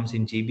memory comes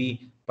in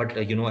GB, but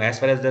as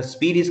far as the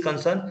speed is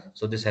concerned,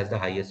 so this has the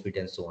highest speed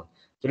and so on.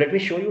 So let me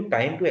show you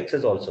time to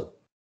access also.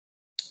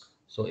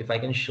 So if I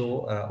can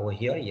show over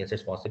here, yes,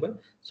 it's possible.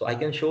 So I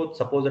can show,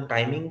 suppose the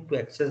timing to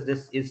access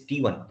this is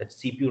T1, that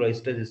CPU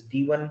register is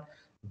T1,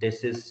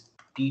 this is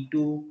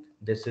T2,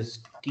 this is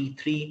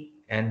T3,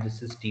 and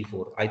this is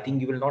T4. I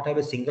think you will not have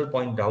a single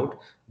point doubt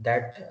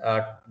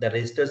that the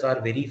registers are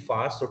very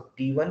fast. So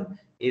T1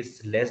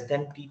 is less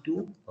than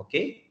T2,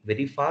 okay,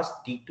 very fast.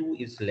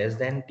 T2 is less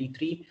than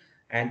T3,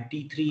 and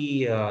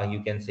T3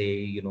 you can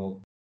say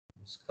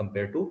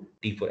compared to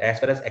T4 as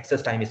far as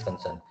access time is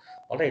concerned.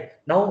 All right.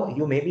 Now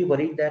you may be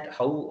worried that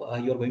how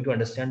you are going to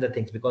understand the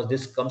things, because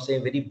this comes a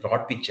very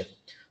broad picture.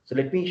 So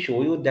let me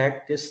show you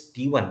that this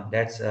T1,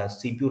 that's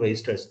CPU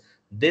registers,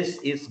 this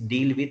is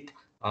deal with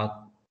uh,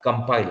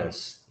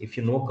 compilers. If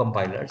you know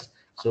compilers,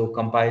 so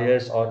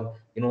compilers, or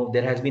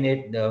there has been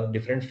a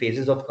different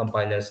phases of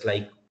compilers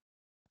like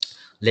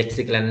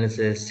lexical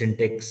analysis,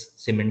 syntax,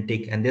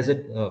 semantic, and there's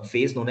a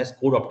phase known as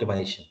code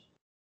optimization.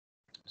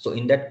 So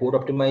in that code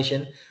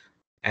optimization,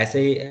 as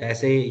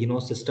a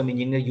system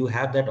engineer, you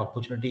have that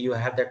opportunity, you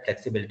have that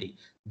flexibility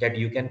that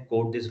you can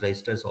code these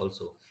registers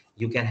also.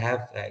 You can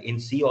have in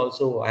C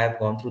also, I have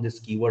gone through this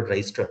keyword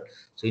register.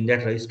 So in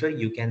that register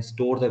you can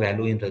store the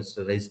value in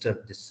register,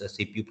 this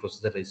CPU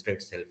processor register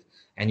itself,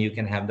 and you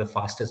can have the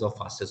fastest of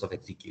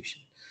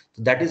execution.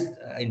 So that is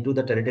into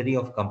the territory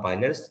of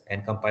compilers.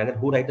 And compiler,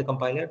 who write the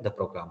compiler? The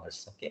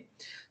programmers. Okay.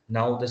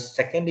 Now the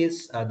second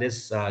is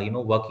this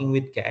working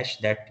with cache,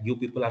 that you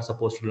people are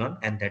supposed to learn,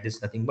 and that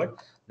is nothing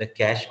but the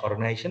cache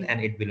organization,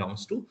 and it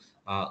belongs to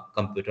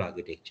computer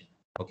architecture.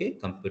 Okay,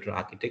 computer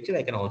architecture,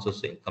 I can also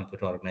say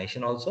computer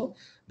organization also,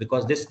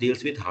 because this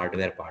deals with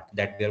hardware part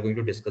that we are going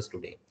to discuss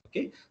today.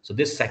 Okay, so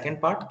this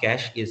second part,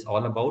 cache, is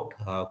all about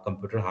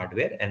computer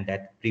hardware, and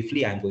that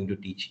briefly I'm going to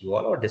teach you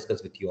all or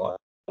discuss with you all.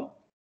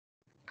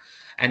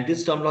 And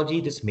this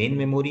terminology, this main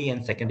memory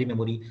and secondary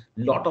memory,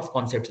 lot of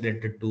concepts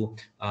related to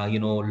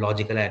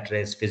logical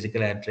address,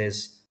 physical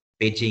address,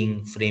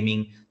 paging,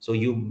 framing. So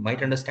you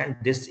might understand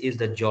this is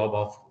the job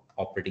of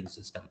operating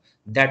system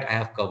that I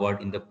have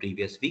covered in the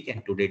previous week,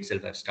 and today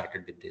itself I've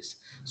started with this.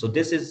 So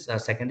this is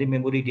secondary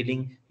memory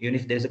dealing, even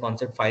if there's a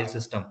concept file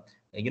system,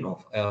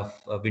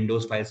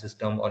 Windows file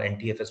system or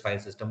NTFS file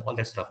system, all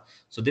that stuff.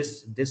 So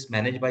this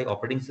managed by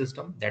operating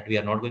system, that we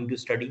are not going to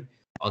study.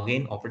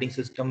 Again, operating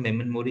system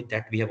memory,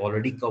 that we have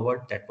already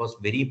covered, that was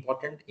very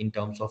important in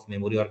terms of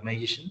memory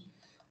organization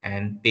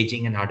and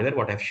paging and hardware,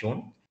 what I've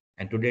shown.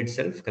 And today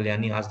itself,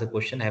 Kalyani asked the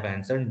question, I have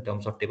answered in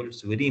terms of table.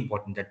 It's very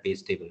important, that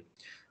page table.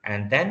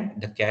 And then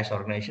the cache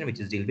organization, which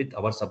is deal with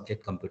our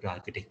subject computer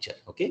architecture.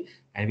 Okay,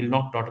 and we'll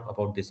not talk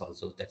about this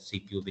also, that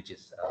CPU, which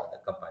is the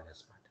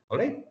compilers part. All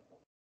right.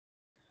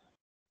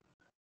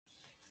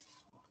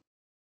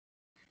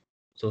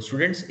 So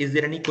students, is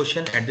there any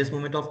question at this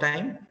moment of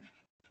time?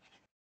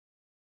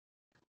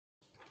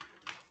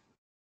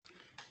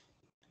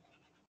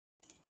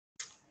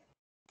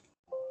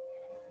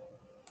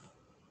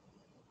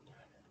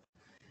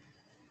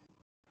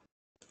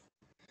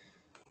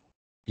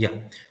 Yeah.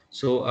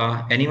 So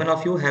any one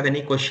of you have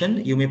any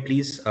question, you may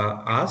please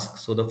ask.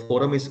 So the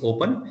forum is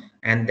open,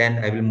 and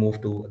then I will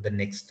move to the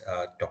next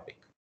topic.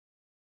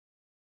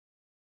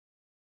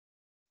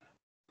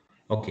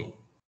 Okay.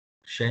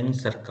 Shen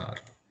Sarkar.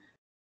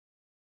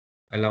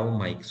 Allow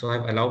mic. So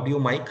I've allowed you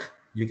mic.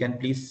 You can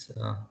please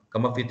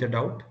come up with your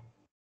doubt.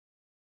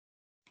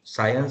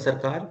 Sayan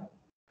Sarkar,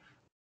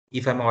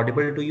 if I'm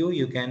audible to you,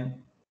 you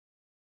can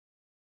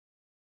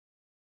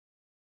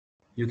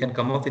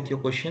come up with your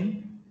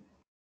question.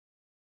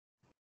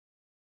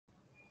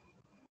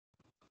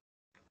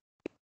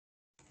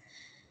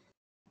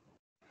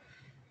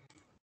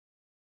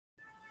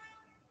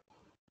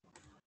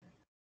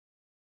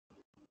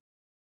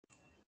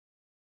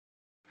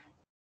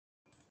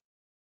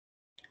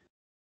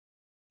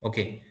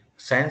 Okay.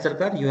 Sayan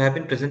Sarkar, you have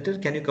been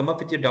presented. Can you come up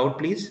with your doubt,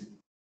 please?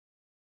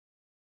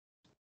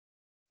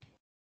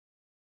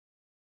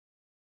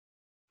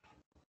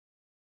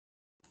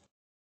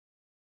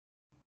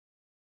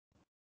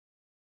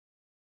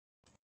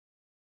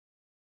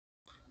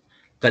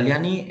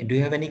 Kalyani, do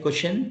you have any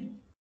question?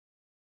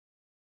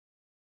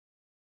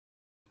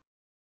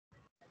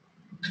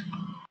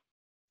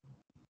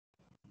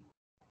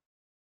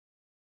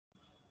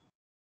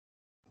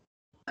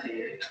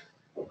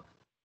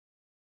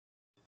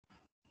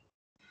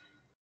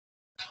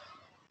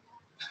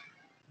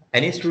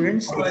 Any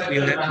students, if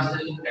you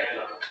have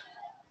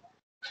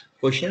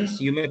questions,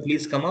 you may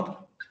please come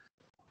up.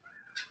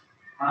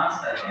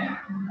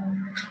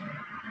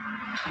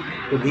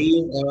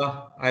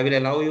 Sudhir, I will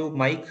allow you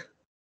mic.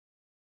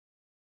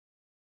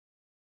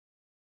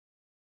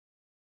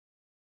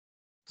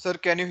 Sir,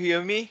 can you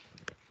hear me?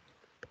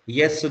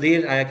 Yes,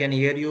 Sudhir, I can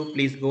hear you.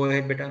 Please go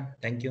ahead, beta.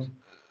 Thank you.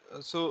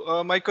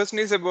 So my question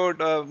is about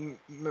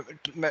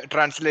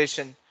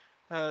translation.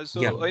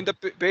 Yeah. In the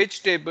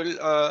page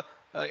table,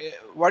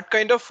 what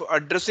kind of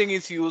addressing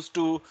is used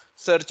to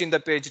search in the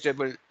page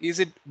table? Is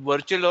it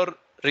virtual or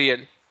real?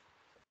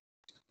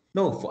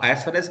 No,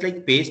 as far as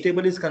like page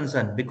table is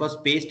concerned, because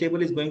page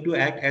table is going to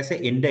act as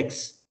an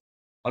index.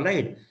 All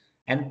right.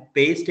 And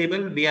page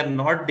table, we are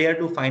not there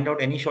to find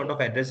out any sort of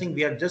addressing.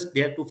 We are just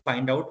there to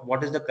find out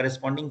what is the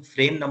corresponding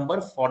frame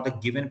number for the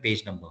given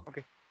page number.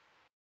 Okay.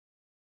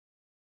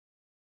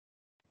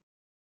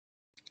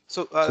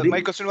 So Sudhir?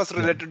 my question was Yeah.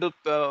 related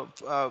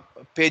to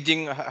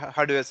paging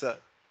hardware, sir.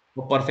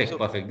 Oh, perfect, So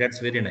perfect. That's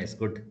very nice.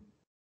 Good.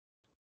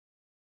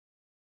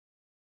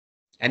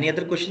 Any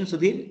other questions,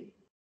 Sudhir?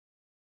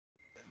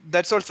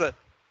 that's all, sir.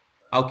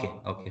 Okay,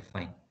 okay,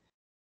 fine.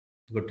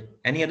 Good.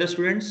 Any other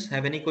students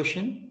have any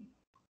question?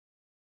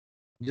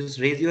 Just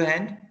raise your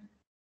hand.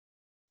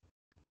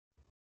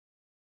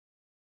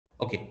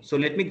 Okay, so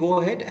let me go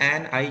ahead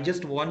and I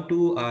just want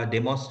to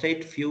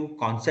demonstrate few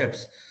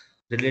concepts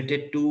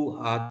related to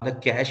the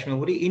cache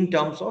memory in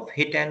terms of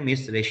hit and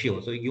miss ratio.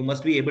 So you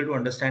must be able to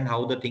understand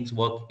how the things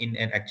work in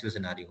an actual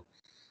scenario.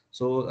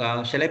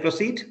 So shall I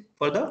proceed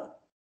further?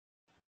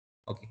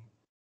 Okay.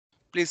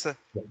 Please, sir.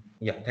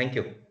 Yeah, thank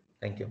you.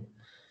 Thank you.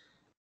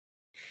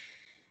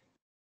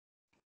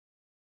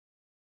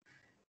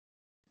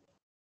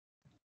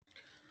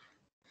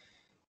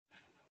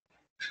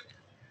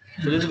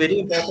 So this is a very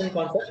important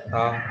concept,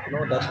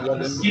 that we are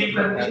going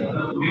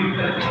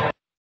to cover.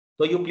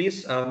 So you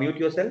please mute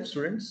yourself,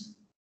 students.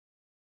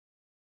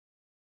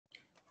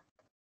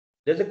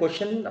 There's a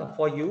question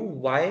for you: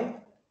 why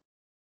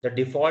the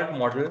default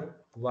model?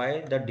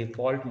 Why the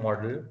default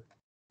model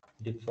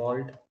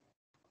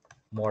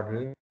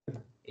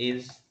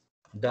is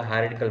the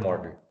hierarchical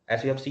model?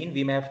 As you have seen,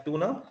 we may have two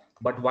now,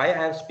 but why I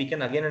have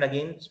spoken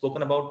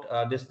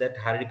about this, that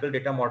hierarchical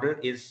data model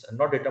is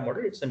not data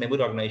model, it's a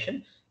memory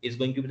organization, is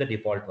going to be the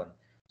default one.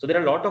 So there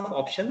are a lot of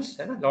options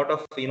and a lot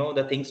of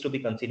the things to be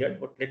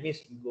considered, but let me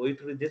go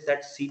through this.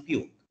 That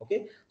CPU.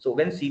 Okay, so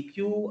when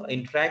CPU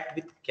interact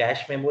with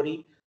cache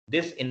memory,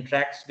 this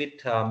interacts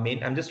with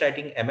main, I'm just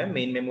writing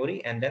main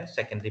memory and then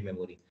secondary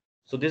memory.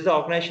 So this is the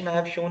organization I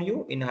have shown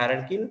you in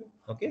hierarchical.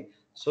 Okay,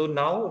 so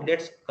now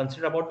let's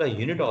consider about the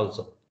unit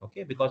also.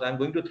 Okay, because I'm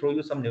going to throw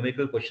you some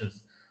numerical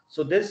questions.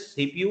 So this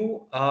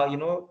CPU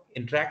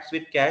interacts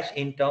with cache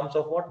in terms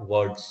of what?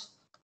 Words,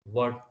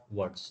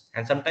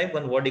 and sometimes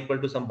one word equal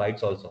to some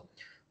bytes also.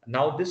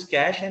 Now this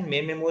cache and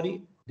main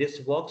memory, this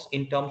works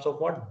in terms of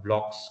what?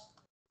 Blocks.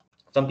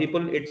 Some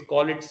people it's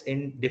call it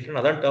in different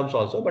other terms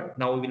also, but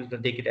now we will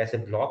take it as a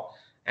block.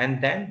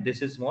 And then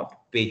this is what?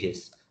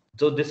 Pages.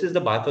 So this is the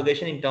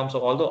bifurcation in terms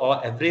of, although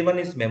everyone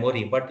is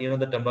memory, but the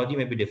terminology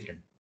may be different.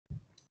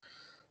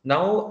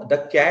 Now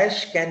the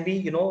cache can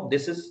be,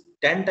 this is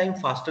 10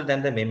 times faster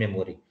than the main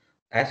memory.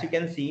 As you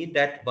can see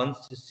that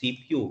once the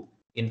CPU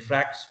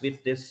interacts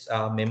with this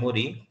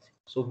memory,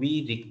 so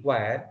we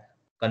require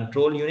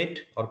control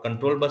unit or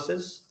control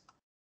buses.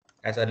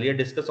 As earlier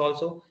discussed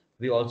also,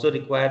 we also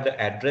require the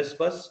address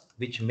bus,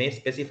 which may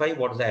specify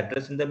what is the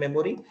address in the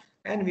memory.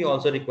 And we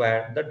also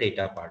require the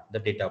data part, the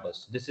data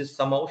bus. This is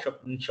somehow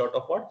in short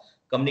of what?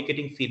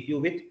 Communicating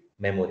CPU with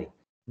memory.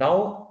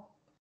 Now,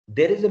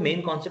 there is a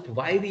main concept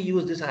why we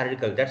use this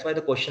hierarchical. That's why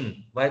the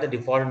question, why the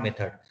default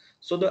method.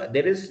 So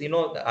there is,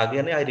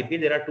 again, I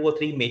repeat, there are 2 or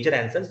 3 major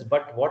answers,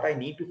 but what I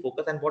need to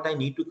focus and what I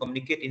need to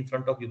communicate in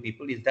front of you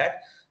people is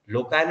that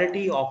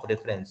locality of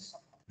reference.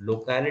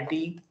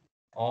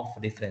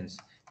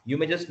 You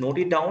may just note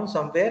it down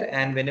somewhere,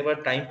 and whenever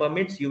time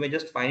permits, you may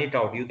just find it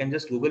out. You can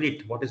just Google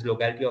it, what is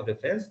locality of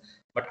reference.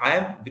 But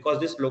because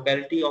this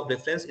locality of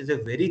reference is a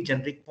very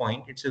generic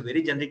point, it's a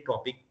very generic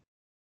topic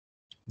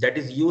that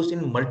is used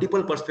in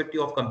multiple perspective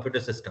of computer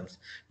systems,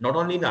 not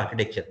only in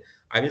architecture.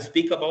 I will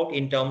speak about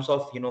in terms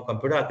of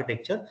computer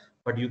architecture,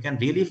 but you can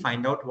really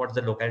find out what's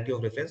the locality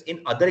of reference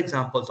in other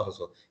examples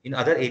also, in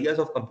other areas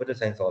of computer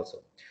science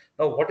also.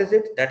 Now what is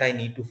it that I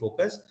need to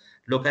focus?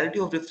 Locality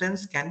of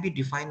reference can be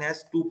defined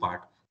as two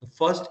parts. The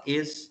first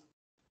is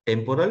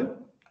temporal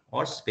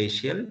or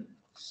spatial,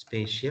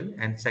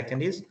 and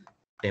second is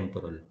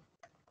temporal.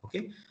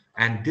 Okay,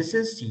 and this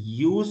is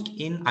used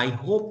in, I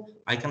hope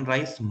I can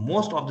rise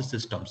most of the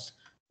system,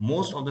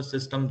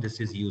 this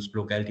is used,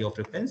 locality of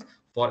reference,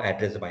 for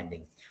address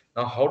binding.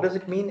 Now how does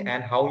it mean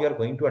and how you are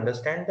going to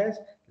understand this?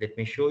 Let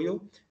me show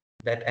you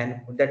that.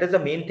 And that is the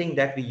main thing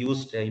that we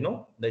used,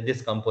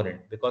 this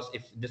component, because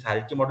if this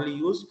hierarchy model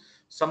you use,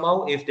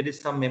 somehow if there is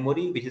some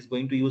memory which is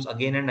going to use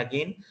again and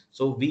again,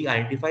 so we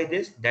identify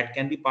this, that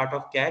can be part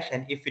of cache.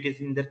 And if it is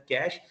in the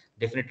cache,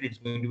 definitely it's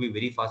going to be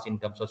very fast in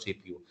terms of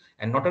CPU.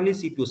 And not only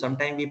CPU,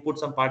 sometimes we put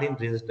some part in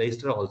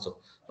register also.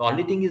 The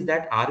only thing is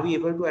that, are we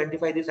able to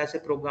identify this as a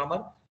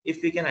programmer?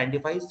 If we can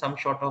identify some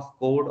sort of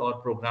code or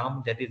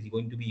program that is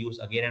going to be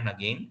used again and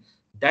again,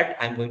 that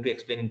I'm going to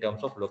explain in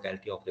terms of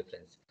locality of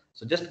reference.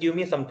 So just give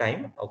me some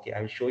time. Okay,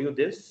 I will show you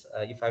this.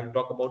 If I will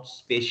talk about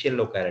spatial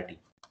locality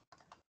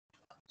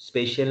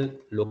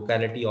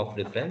of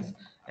reference,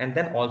 and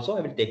then also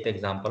I will take the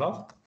example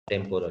of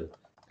temporal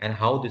and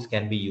how this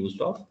can be used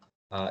of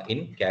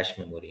in cache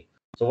memory.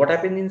 So what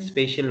happens in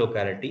spatial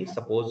locality?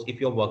 Suppose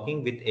if you're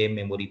working with a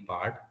memory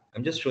part,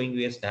 I'm just showing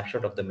you a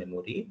snapshot of the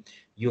memory.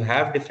 You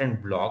have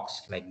different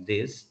blocks like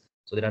this.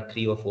 So there are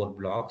 3 or 4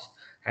 blocks,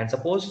 and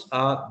suppose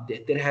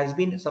there has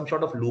been some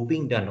sort of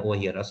looping done over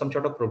here, or some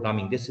sort of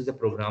programming. This is a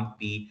program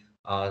P,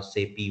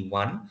 say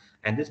P1,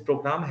 and this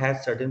program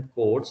has certain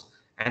codes.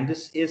 And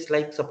this is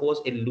like,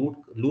 suppose a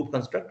loop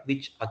construct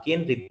which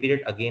again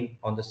repeated again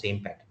on the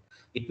same pattern.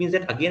 It means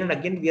that again and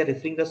again we are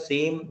referring the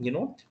same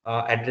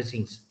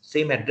addressing,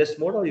 same address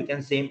mode, or you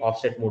can same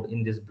offset mode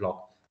in this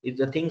block. If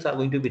the things are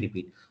going to be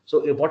repeat.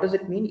 So what does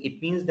it mean?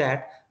 It means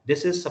that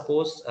this is,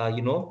 suppose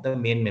the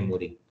main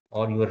memory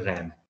or your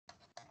RAM.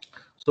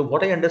 So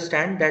what I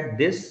understand, that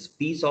this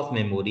piece of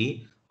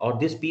memory or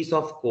this piece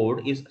of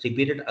code is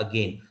repeated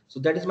again. So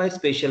that is my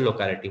spatial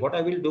locality. What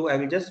I will do, I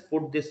will just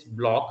put this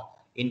block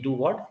into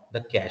what?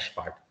 The cache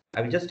part.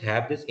 I will just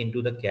have this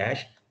into the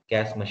cache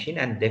machine,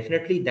 and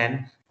definitely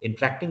then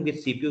interacting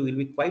with CPU will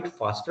be quite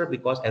faster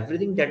because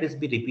everything that is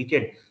be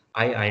repeated,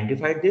 I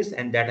identified this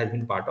and that has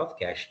been part of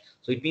cache.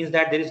 So it means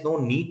that there is no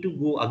need to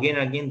go again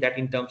and again, that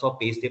in terms of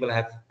page table I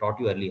have taught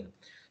you earlier.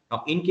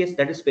 Now in case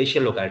that is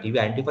spatial locality, we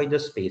identify the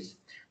space.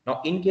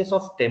 Now in case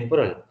of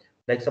temporal,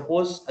 like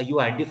suppose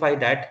you identify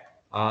that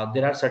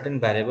there are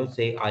certain variables,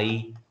 say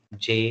I,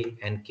 J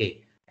and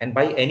K, and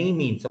by any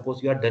means,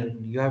 suppose you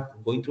are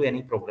going through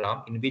any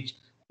program in which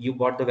you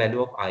got the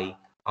value of I,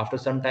 after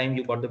some time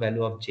you got the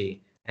value of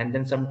J, and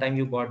then sometime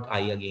you got I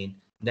again,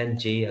 then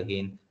J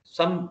again,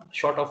 some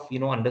sort of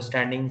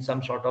understanding,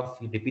 some sort of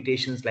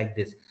repetitions like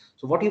this.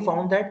 So what you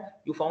found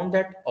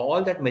that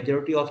all that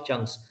majority of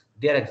chunks,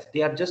 they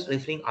are just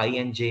referring I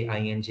and J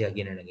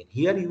again and again.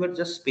 Here you were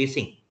just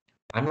spacing.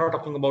 I'm not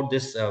talking about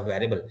this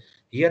variable.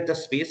 Here the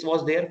space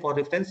was there for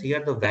reference.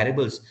 Here the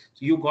variables.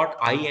 So you got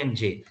I and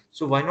J.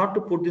 So why not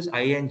to put this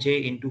I and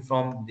J into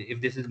from,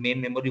 if this is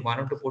main memory, why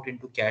not to put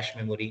into cache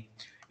memory?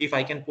 If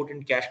I can put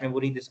in cache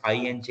memory this I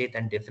and J,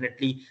 then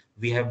definitely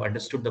we have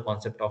understood the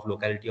concept of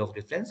locality of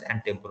reference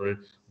and temporal.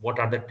 What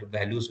are the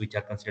values which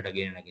are considered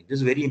again and again? This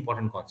is very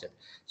important concept.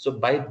 So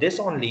by this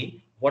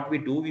only, what we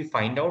do, we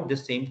find out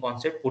this same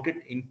concept, put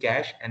it in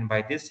cache, and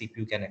by this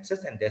CPU can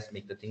access, and that's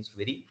make the things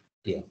very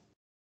clear.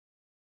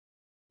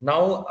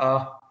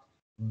 Now,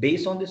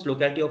 based on this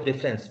locality of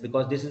reference,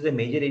 because this is a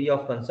major area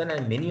of concern,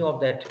 and many of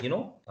that,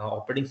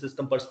 operating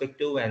system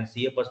perspective and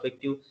CA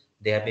perspective,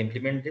 they have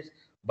implemented this.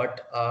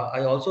 But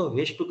I also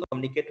wish to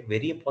communicate a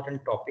very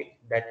important topic,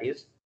 that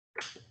is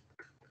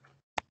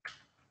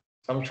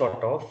some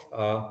sort of,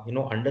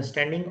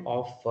 understanding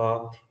of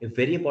a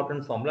very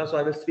important formula. So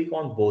I will speak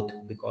on both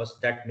because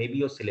that may be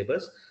your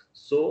syllabus.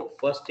 So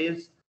first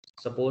is,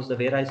 suppose the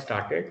where I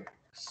started,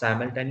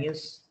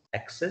 simultaneous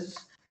access.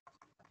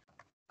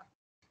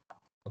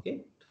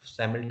 Okay,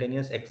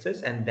 simultaneous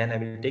access, and then I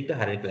will take the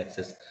hierarchical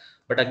access.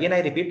 But again,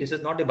 I repeat, this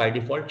is not a by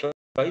default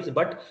choice,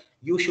 but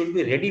you should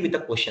be ready with the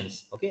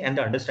questions, okay, and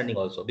the understanding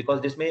also, because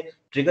this may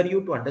trigger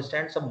you to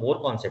understand some more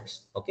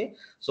concepts. Okay,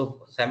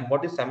 so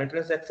what is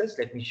simultaneous access?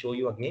 Let me show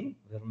you again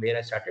from where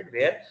I started,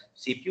 where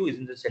CPU is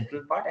in the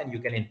central part and you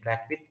can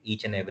interact with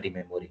each and every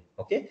memory.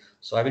 Okay,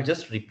 so I will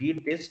just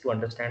repeat this to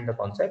understand the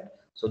concept.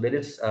 So there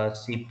is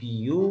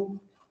CPU,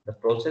 the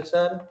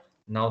processor.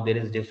 Now there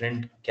is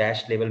different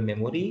cache level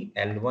memory,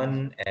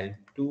 L1,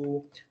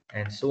 L2,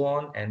 and so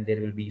on, and there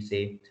will be,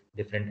 say,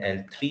 different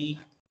L3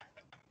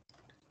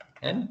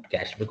 and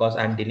cache, because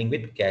I'm dealing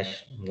with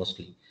cache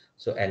mostly.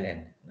 So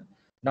LN.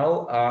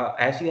 Now,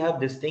 as you have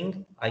this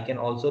thing, I can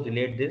also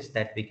relate this,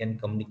 that we can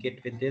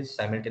communicate with this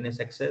simultaneous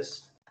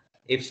access.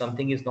 If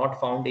something is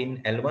not found in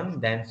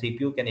L1, then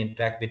CPU can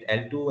interact with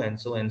L2, and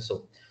so and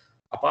so.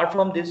 Apart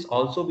from this,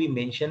 also we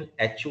mention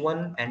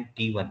H1 and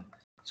T1.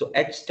 So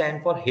H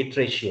stand for hit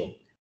ratio,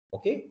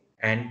 okay,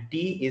 and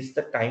T is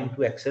the time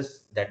to access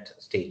that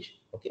stage.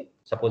 Okay,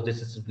 suppose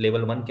this is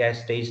level 1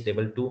 cache stage,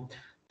 level 2.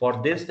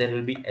 For this, there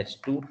will be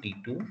H2,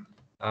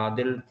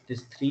 T2.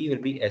 This 3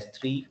 will be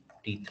S3,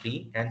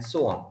 T3, and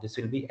so on. This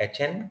will be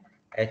HN,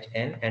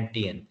 HN, and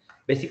TN.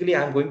 Basically,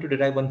 I'm going to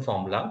derive one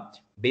formula.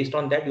 Based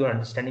on that, your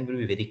understanding will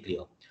be very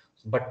clear.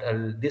 But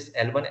this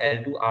L1,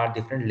 L2 are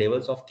different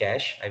levels of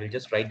cache. I will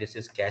just write this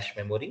is cache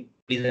memory.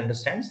 Please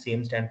understand,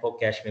 same stand for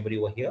cache memory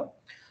over here.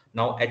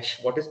 Now H,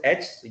 what is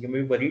H? You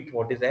may be worried,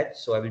 what is H?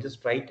 So I will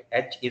just write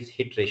H is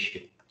hit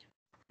ratio.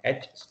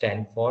 H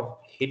stand for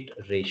hit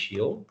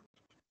ratio.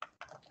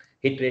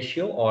 Hit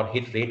ratio or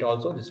hit rate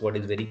also, this word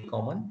is very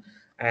common.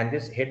 And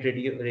this hit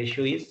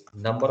ratio is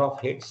number of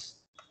hits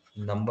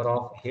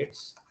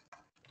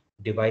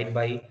divide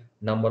by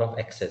number of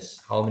access,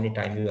 how many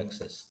time you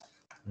access,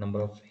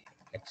 number of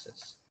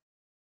access.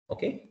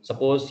 Okay,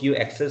 suppose you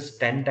access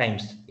 10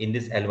 times in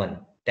this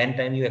L1, 10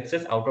 times you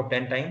access, out of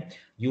 10 times,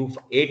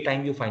 8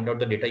 times you find out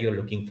the data you're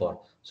looking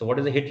for. So what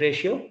is the hit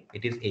ratio?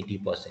 It is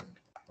 80%.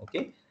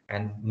 Okay,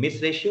 and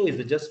miss ratio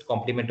is just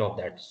complement of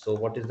that. So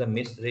what is the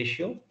miss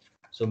ratio?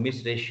 So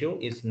miss ratio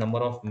is number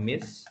of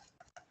miss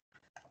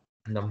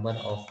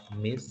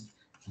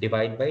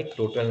divide by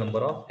total number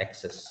of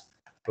access.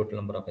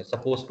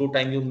 Suppose 2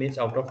 times you miss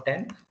out of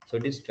 10, so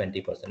it is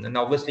 20%. And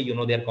obviously,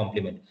 they are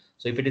complement.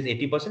 So if it is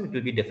 80%, it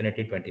will be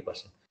definitely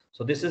 20%.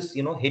 So this is,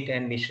 hit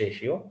and miss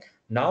ratio.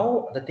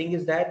 Now the thing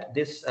is that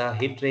this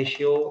hit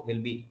ratio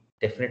will be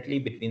definitely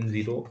between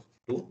 0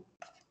 to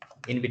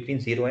in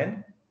between 0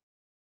 and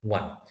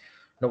 1.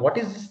 Now what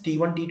is this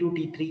T1, T2,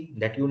 T3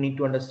 that you need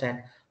to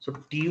understand? So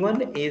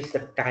T1 is the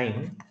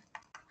time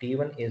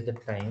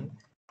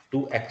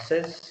to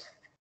access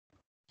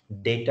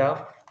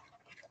data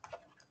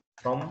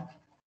from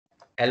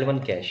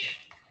L1 cache.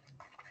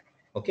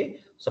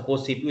 Okay,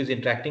 suppose CPU is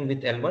interacting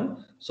with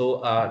L1,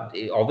 so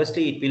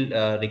obviously it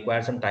will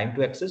require some time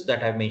to access,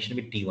 that I've mentioned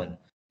with T1.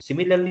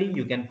 Similarly,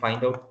 you can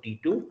find out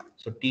T2.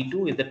 So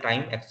T2 is the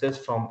time access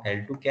from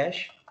L2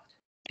 cache.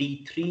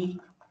 T3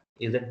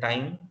 is the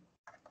time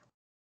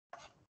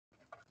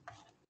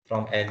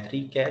from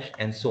L3 cache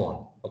and so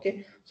on.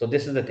 Okay, so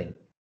this is the thing.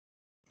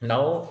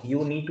 Now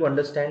you need to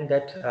understand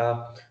that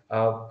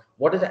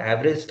what is the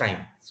average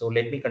time. So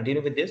let me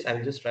continue with this. I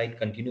will just write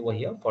continue over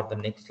here for the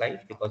next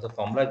slide, because the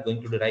formula is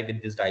going to derive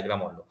with this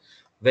diagram also.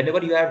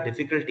 Whenever you have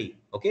difficulty,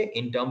 okay,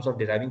 in terms of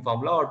deriving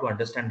formula or to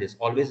understand this,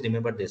 always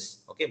remember this.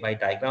 Okay, by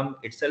diagram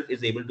itself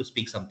is able to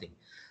speak something.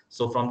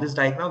 So from this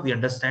diagram, we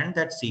understand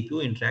that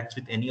CPU interacts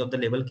with any of the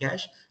level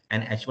cache,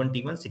 and H1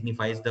 T1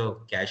 signifies the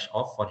cache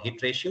of for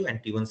hit ratio,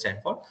 and T1 stand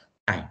for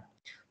time.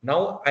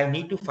 Now I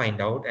need to find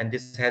out, and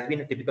this has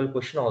been a typical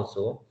question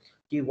also,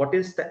 what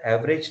is the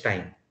average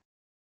time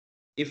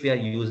if we are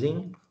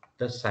using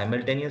the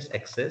simultaneous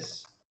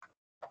access,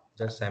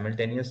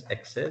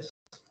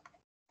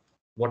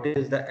 what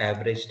is the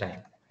average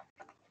time,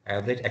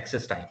 average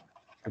access time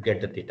to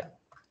get the data.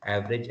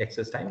 Average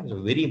access time is a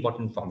very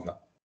important formula.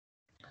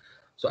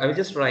 So I will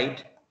just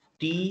write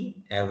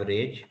T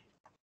average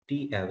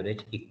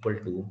equal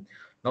to,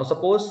 now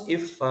suppose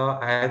if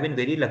I have been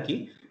very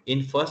lucky,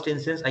 in first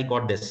instance I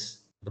got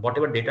this,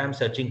 whatever data I'm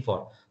searching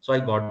for, so I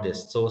got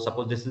this. So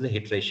suppose this is a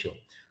hit ratio,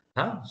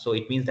 so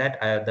it means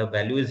that the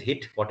value is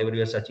hit, whatever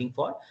you are searching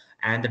for,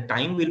 and the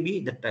time will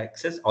be the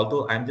access,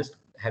 although I'm just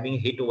having a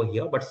hit over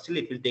here, but still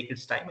it will take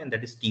its time, and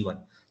that is T1.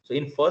 So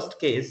in first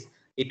case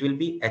it will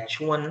be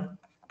H1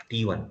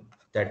 T1,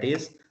 that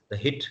is the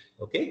hit,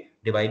 okay,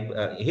 divide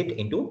hit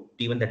into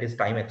T1, that is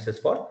time access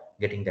for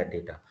getting that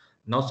data.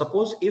 Now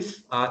suppose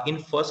if in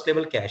first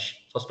level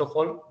cache, first of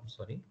all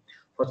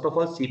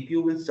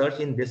CPU will search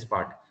in this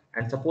part,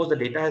 and suppose the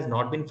data has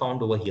not been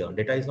found over here,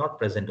 data is not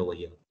present over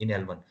here in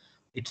L1.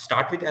 It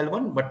start with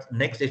L1, but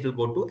next it will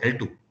go to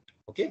L2.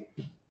 Okay,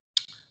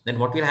 then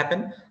what will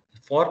happen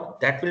for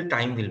that will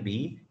time will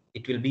be,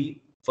 it will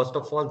be, first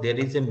of all there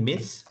is a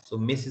miss, so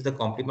miss is the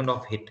complement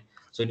of hit,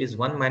 so it is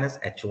 1 minus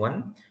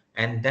H1,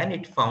 and then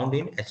it found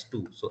in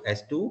S2, so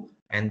S2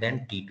 and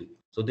then T2.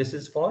 So this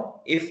is for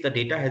if the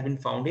data has been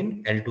found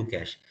in L2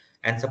 cache,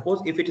 and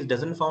suppose if it is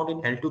doesn't found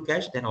in L2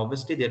 cache, then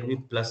obviously there will be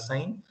plus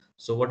sign.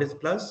 So what is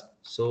plus?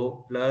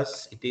 So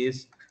plus, it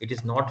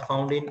is not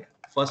found in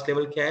first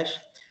level cache,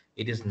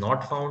 it is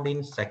not found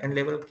in second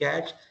level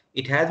cache,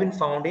 it has been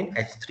found in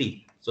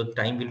H3, so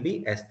time will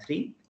be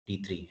S3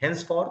 T3.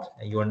 Henceforth,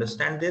 you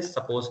understand this,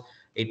 suppose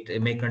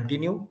it may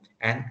continue,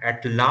 and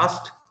at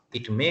last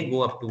it may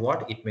go up to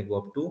what? It may go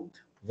up to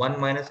 1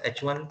 minus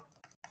H1,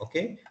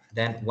 okay,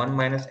 then 1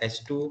 minus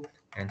H2,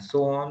 and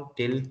so on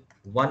till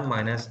 1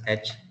 minus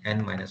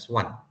Hn minus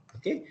 1,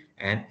 okay,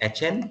 and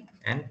Hn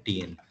and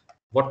Tn.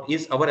 What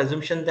is our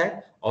assumption?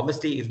 That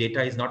obviously if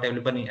data is not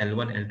available in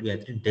L1, L2,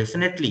 L3,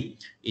 definitely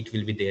it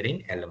will be there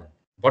in L1.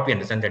 What we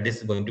understand that this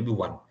is going to be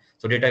 1.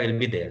 So data will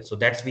be there. So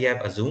that's we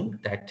have assumed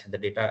that the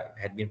data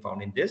had been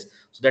found in this.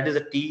 So that is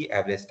a T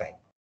average time.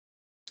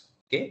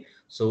 Okay,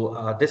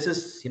 so this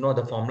is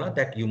the formula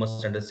that you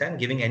must understand.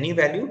 Giving any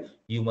value,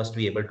 you must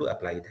be able to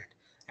apply that.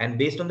 And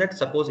based on that,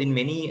 suppose in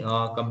many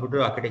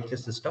computer architecture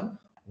system,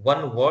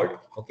 one word,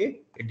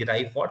 okay, it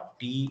derive what?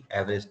 T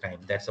average time.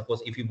 That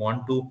suppose if you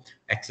want to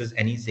access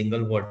any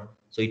single word,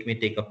 so it may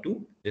take up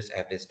to this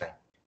average time.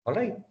 All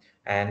right,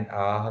 and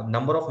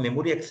number of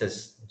memory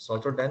access, it's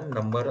also done.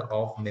 Number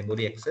of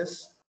memory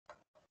access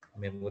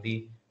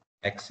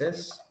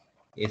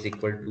is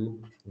equal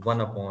to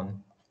 1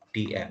 upon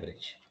T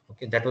average.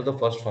 Okay, that was the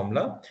first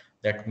formula,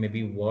 that may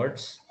be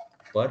words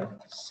per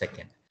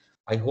second.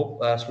 I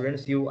hope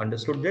students you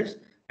understood this,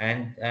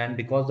 and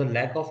because the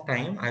lack of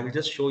time, I will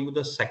just show you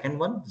the second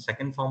one, the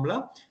second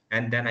formula,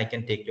 and then I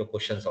can take your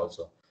questions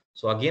also.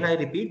 So again, I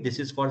repeat, this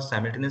is for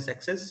simultaneous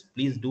access.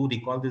 Please do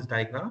recall this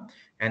diagram,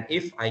 and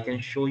if I can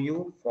show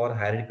you for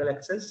hierarchical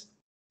access,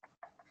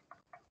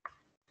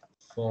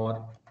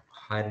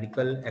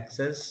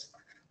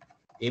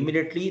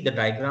 immediately the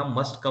diagram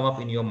must come up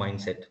in your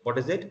mindset. What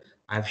is it?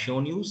 I've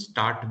shown you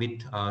start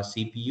with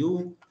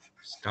CPU,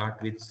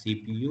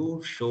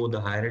 show the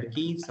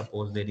hierarchy.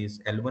 Suppose there is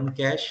L1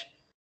 cache,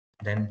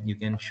 then you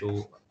can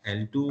show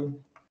L2,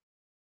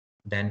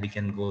 then we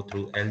can go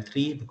through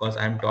L3, because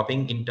I'm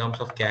topping in terms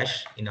of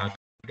cache in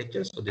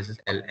architecture, so this is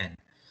Ln.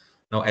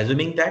 Now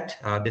assuming that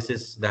this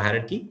is the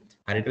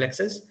hierarchical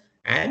access,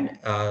 and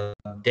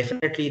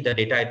definitely the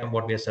data item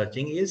what we are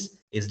searching is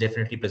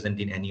definitely present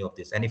in any of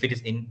this, and if it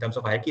is in terms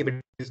of hierarchy, if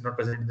it is not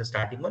present in the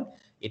starting one,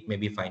 it may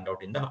be find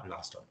out in the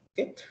last one.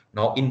 Okay,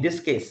 now in this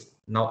case,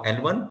 now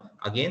L1,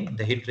 again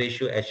the hit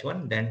ratio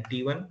H1, then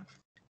T1,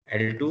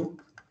 L2,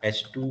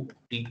 H2,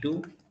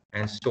 T2,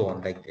 and so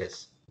on like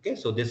this. Okay,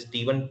 so this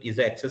T1 is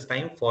the access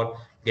time for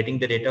getting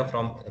the data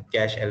from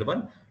cache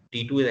L1,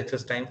 T2 is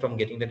access time from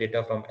getting the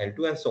data from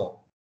L2, and so on.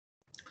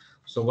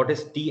 So what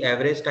is T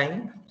average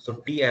time? So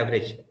T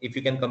average, if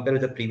you can compare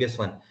with the previous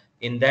one,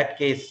 in that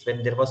case,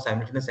 when there was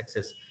simultaneous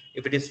access,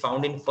 if it is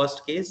found in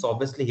first case,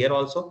 obviously here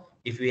also,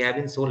 if we have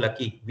been so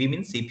lucky, we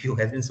mean CPU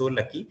has been so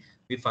lucky,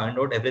 we find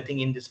out everything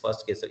in this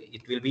first case. So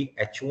it will be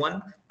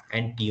H1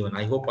 and T1.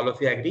 I hope all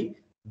of you agree.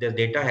 The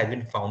data has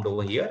been found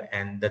over here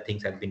and the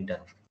things have been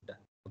done.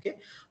 Okay,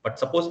 but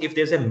suppose if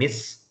there's a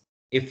miss,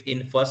 if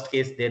in first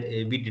case there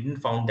we didn't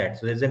found that,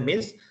 so there's a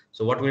miss,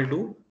 So what we'll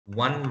do?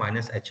 1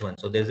 minus h1.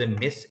 So there's a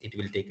miss. It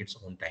will take its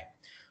own time.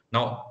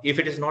 Now, if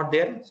it is not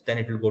there, then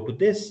it will go to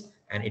this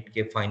and it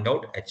can find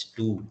out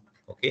h2.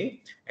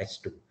 Okay,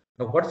 h2.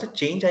 Now, what's the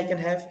change I can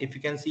have? If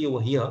you can see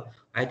over here,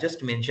 I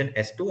just mentioned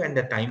s2 and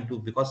the time 2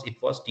 because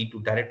it was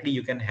t2. Directly,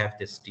 you can have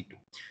this t2.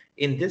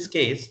 In this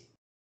case,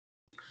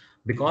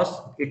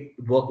 because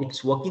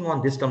it's working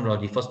on this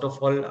terminology. First of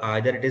all,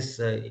 either it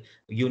is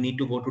you need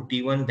to go to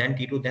t1, then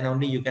t2, then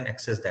only you can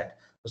access that.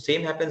 So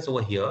same happens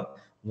over here.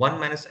 1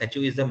 minus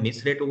hu is the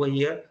miss rate over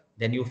here.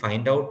 Then you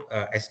find out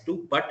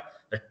s2, but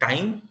the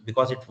time,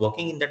 because it's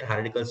working in that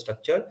hierarchical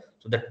structure,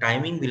 so the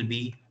timing will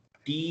be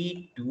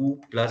t2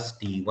 plus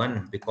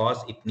t1,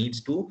 because it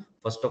needs to,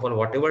 first of all,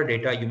 whatever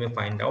data you may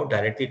find out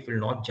directly, it will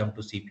not jump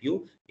to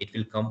CPU. It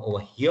will come over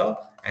here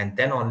and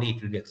then only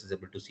it will be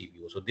accessible to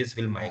CPU. So this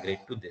will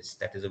migrate to this.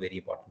 That is a very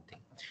important thing.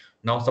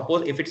 Now,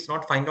 suppose if it's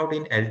not find out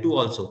in L2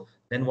 also,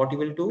 then what you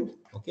will do?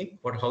 Okay,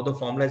 how the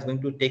formula is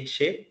going to take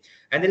shape,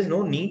 and there is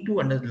no need to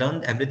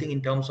learn everything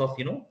in terms of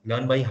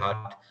learn by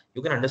heart.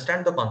 You can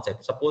understand the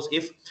concept. Suppose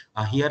if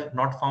here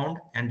not found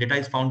and data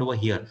is found over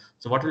here,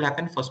 so what will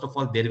happen? First of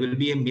all, there will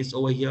be a miss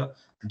over here,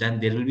 then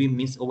there will be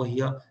miss over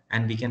here,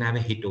 and we can have a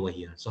hit over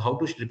here. So how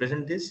to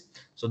represent this?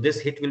 So this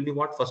hit will be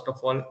what? First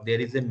of all, there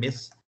is a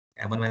miss,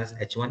 m1 minus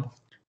h1,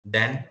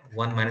 then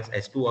 1 minus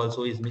h2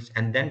 also is missed,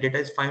 and then data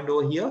is found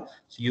over here.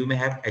 So you may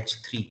have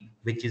h3,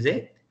 which is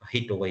a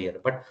hit over here.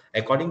 But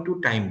according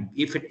to time,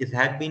 if it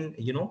had been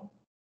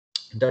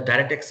the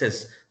direct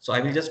access, so I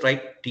will just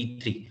write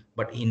t3,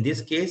 but in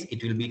this case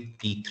it will be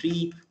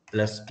t3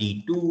 plus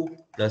t2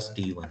 plus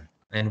t1.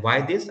 And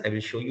why this? I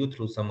will show you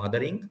through some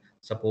other ink.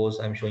 Suppose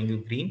I'm showing you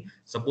green.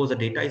 Suppose the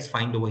data is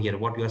found over here.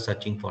 What you are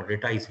searching for,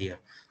 data is here.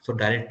 So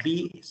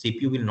directly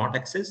CPU will not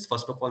access.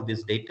 First of all,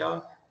 this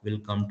data will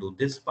come to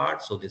this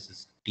part. So this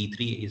is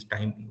t3 is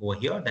time over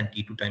here, then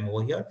t2 time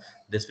over here.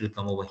 This will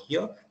come over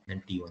here,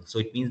 then t1. So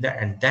it means that,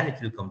 and then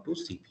it will come to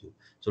CPU.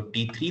 So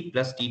T3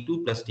 plus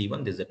T2 plus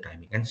T1, this is the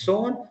timing, and so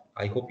on.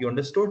 I hope you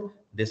understood.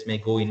 This may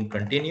go in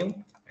continue,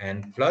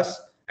 and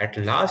plus at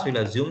last we'll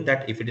assume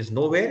that if it is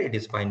nowhere, it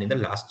is found in the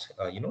last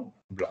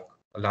block,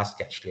 last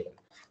cache level.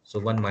 So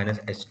 1 minus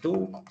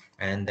h2,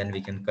 and then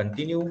we can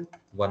continue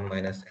 1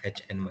 minus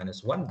hn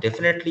minus 1.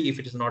 Definitely, if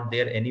it is not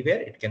there anywhere,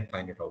 it can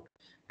find it out.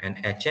 And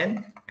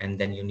hn, and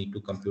then you need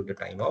to compute the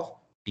time of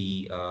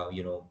t,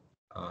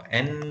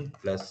 n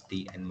plus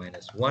tn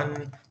minus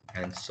 1,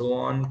 and so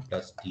on,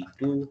 plus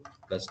t2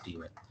 plus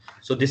t1.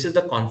 So this is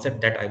the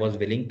concept that I was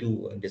willing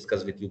to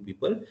discuss with you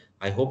people.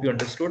 I hope you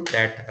understood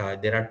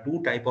that there are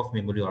two type of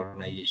memory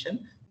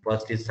organization.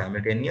 First is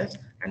simultaneous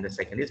and the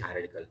second is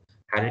hierarchical.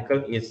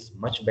 Hierarchical is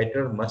much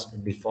better, much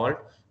default,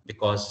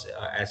 because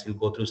as you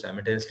go through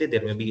simultaneously,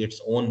 there may be its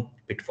own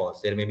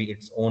pitfalls, there may be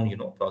its own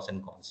pros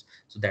and cons.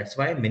 So that's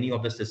why many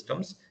of the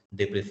systems,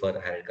 they prefer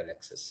hierarchical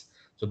access.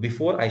 So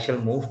before I shall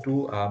move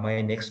to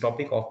my next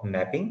topic of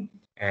mapping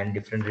and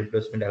different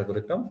replacement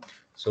algorithm,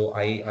 so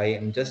I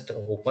am just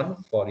open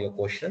for your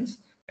questions,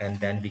 and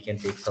then we can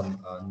take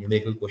some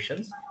numerical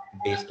questions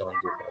based on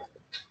this as well.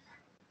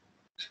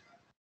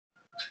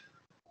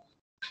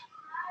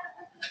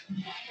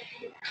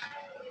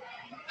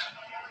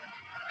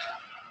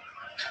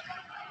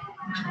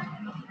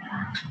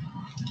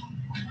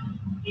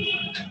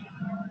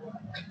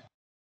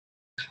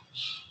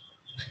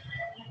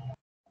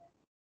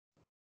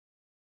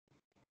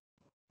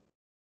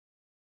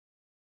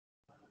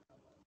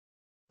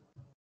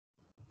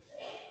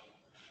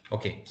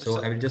 Okay,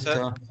 so I will just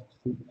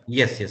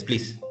yes,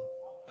 please.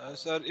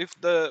 Sir, if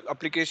the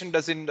application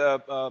doesn't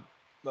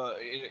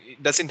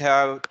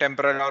have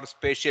temporal or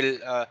spatial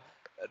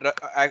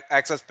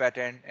access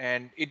pattern,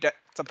 and it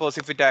suppose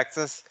if it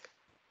access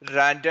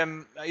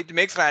random, it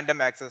makes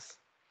random access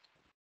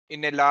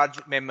in a large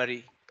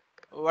memory.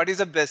 What is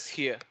the best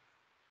here,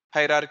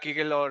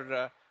 hierarchical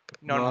or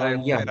Yeah,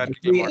 non-hierarchical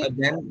actually,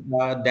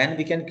 model? then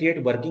we can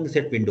create working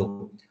set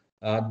window.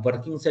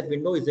 Working set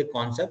window is a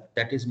concept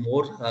that is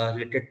more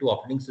related to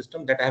operating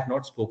system that I have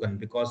not spoken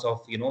because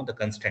of the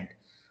constraint.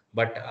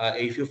 But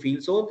if you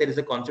feel so, there is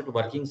a concept of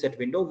working set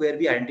window where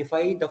we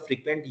identify the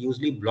frequent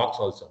usually blocks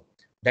also.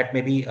 That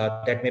may be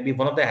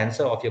one of the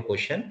answer of your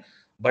question.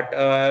 But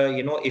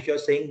if you're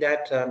saying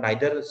that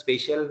neither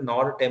spatial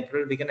nor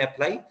temporal we can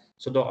apply,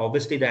 so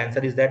obviously the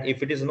answer is that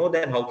if it is no,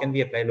 then how can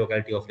we apply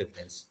locality of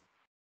reference?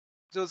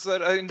 So,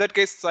 sir, in that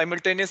case,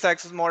 simultaneous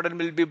access model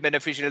will be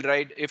beneficial,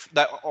 right? If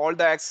all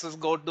the access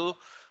go to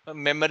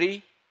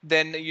memory,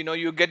 then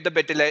you get the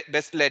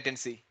best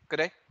latency,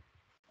 correct?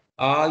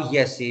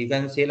 Yes, you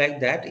can say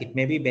like that. It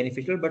may be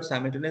beneficial, but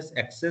simultaneous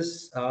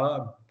access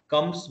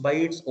comes by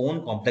its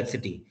own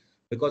complexity,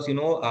 because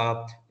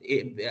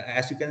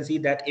as you can see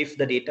that if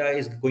the data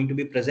is going to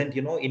be present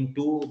in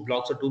two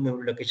blocks or two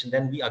memory location,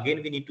 then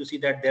we need to see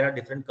that there are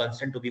different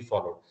constraints to be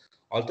followed.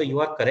 Although you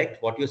are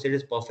correct, what you said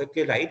is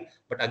perfectly right,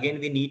 but again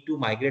we need to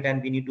migrate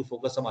and we need to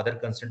focus some other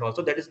constraint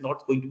also. That is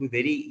not going to be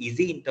very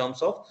easy in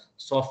terms of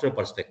software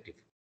perspective.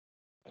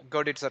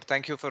 Got it, sir.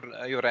 Thank you for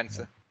your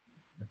answer.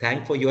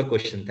 Thank for your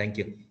question. Thank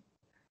you.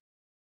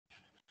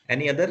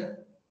 Any other?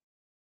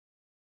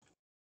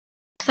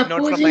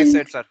 Not from my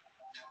side, sir.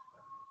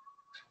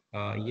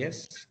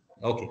 Yes.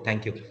 Okay.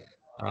 Thank you.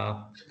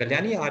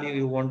 Kalyani,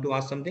 you want to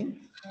ask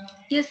something?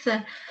 Yes,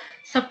 sir.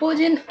 Suppose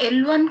in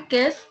L1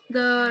 case,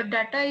 the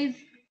data is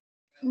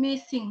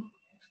missing.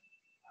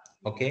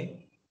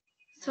 Okay.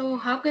 So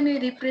how can we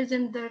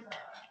represent that?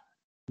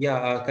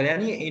 Yeah,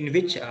 Kalyani, in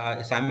which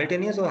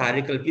simultaneous or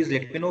hierarchical? Please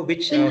let me know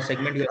which In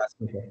segment you're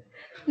asking for.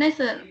 No,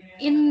 sir.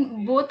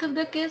 In both of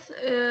the case,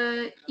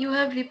 you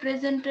have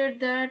represented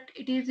that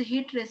it is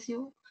heat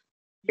ratio.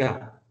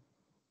 Yeah.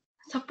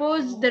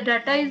 Suppose the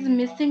data is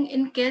missing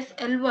in case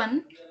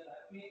L1,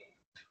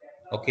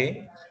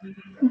 Okay.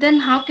 then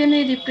how can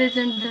we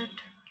represent that?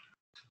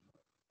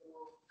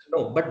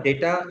 No, but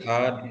data,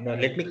 no,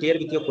 let me clear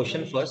with your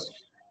question first.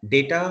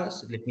 Data,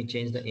 let me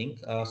change the ink.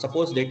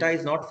 Suppose data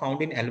is not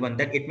found in L1,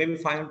 then it may be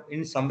found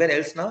in somewhere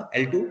else now,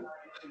 L2.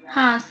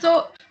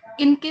 So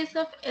in case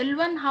of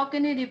L1, how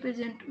can we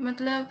represent?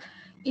 Matlab,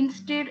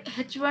 instead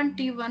H1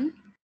 T1,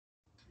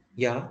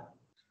 Yeah.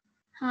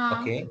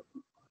 हाँ, Okay.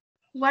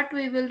 what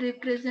we will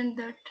represent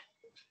that?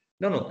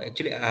 No,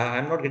 actually,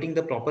 I'm not getting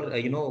the proper,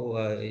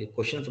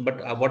 questions,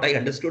 but what I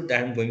understood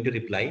that I'm going to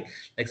reply.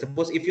 Like,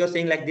 suppose if you're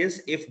saying like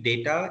this, if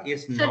data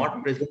is So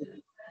not present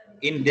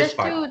in this just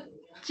part, to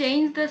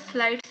change the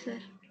slide, sir.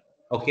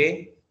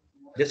 okay,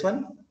 this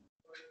one,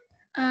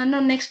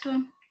 No, next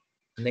one.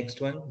 next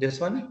one,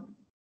 this one,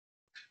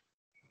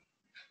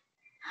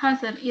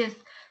 Sir, yes.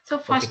 So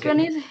okay, first tell one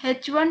me. is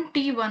H1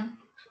 T1.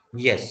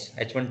 Yes,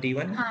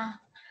 H1T1.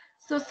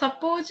 So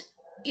suppose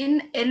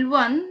in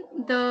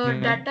L1 the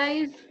Hmm. data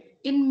is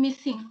in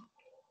missing.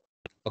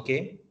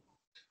 Okay.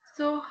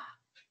 So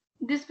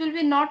this will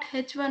be not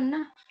H1,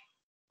 na?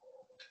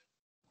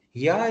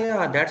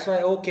 Yeah, that's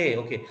why.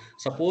 Okay.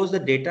 Suppose the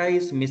data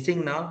is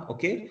missing now,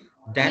 okay,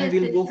 then Yes,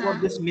 we'll yes. go for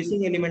this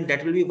missing element.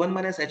 That will be 1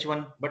 minus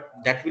H1, but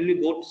that will be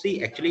go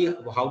see actually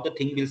how the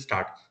thing will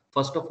start.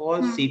 First of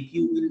all,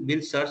 CPU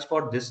will search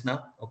for this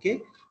now,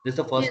 okay. This is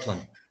the first Yes.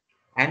 one,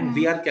 and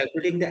we are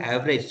calculating the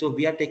average. So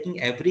we are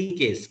taking every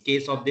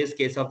case of this,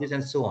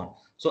 and so on.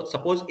 So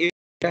suppose if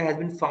data has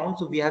been found,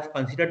 so we have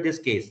considered this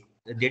case.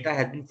 The data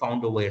has been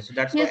found over here, so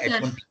that's why Yes, sir.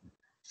 H1.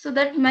 So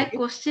that my Okay.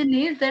 question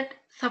is that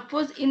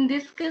suppose in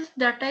this case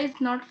data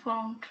is not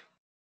found.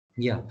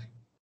 Yeah.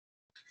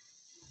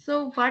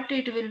 So what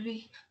it will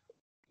be?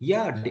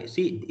 Yeah,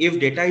 see, if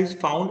data is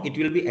found, it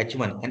will be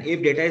H1. And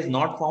if data is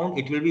not found,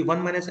 it will be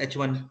 1 minus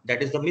H1.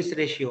 That is the miss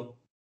ratio.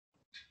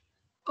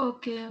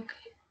 Okay.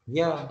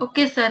 Yeah.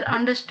 Okay, sir.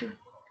 Understood.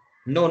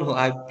 No,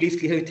 I please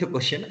clear with your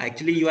question.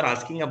 Actually, you are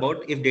asking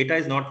about if data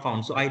is not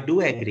found. So I do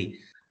agree.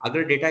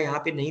 अगर data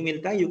यहाँ पे नहीं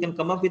मिलता, you can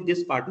come up with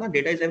this part. ना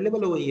data is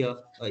available over here.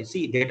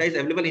 See, data is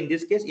available in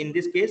this case. In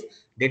this case,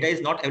 data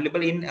is not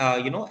available in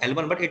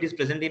L1, but it is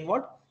present in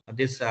what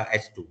this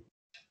H2.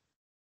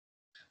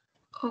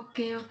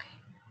 Okay.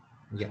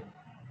 Yeah.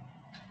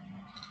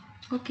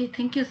 Okay.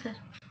 Thank you, sir.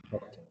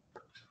 Okay.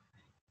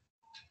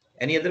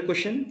 Any other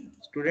question,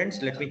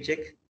 students? Let me check.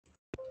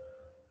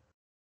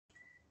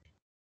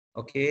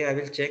 Okay, I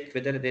will check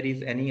whether there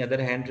is any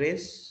other hand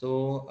raise.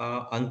 So,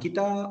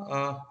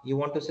 Ankita, you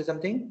want to say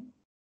something?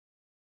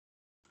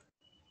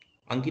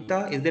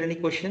 Ankita, is there any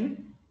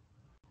question?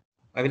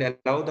 I will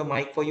allow the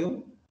mic for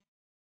you.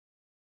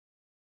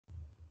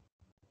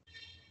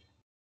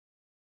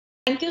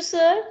 Thank you,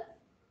 sir.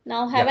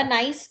 Now have a Yeah.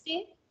 nice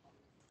day.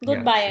 Yeah,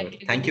 Goodbye, sure.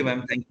 Thank you, everybody.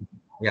 ma'am. Thank you.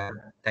 Yeah,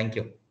 thank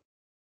you.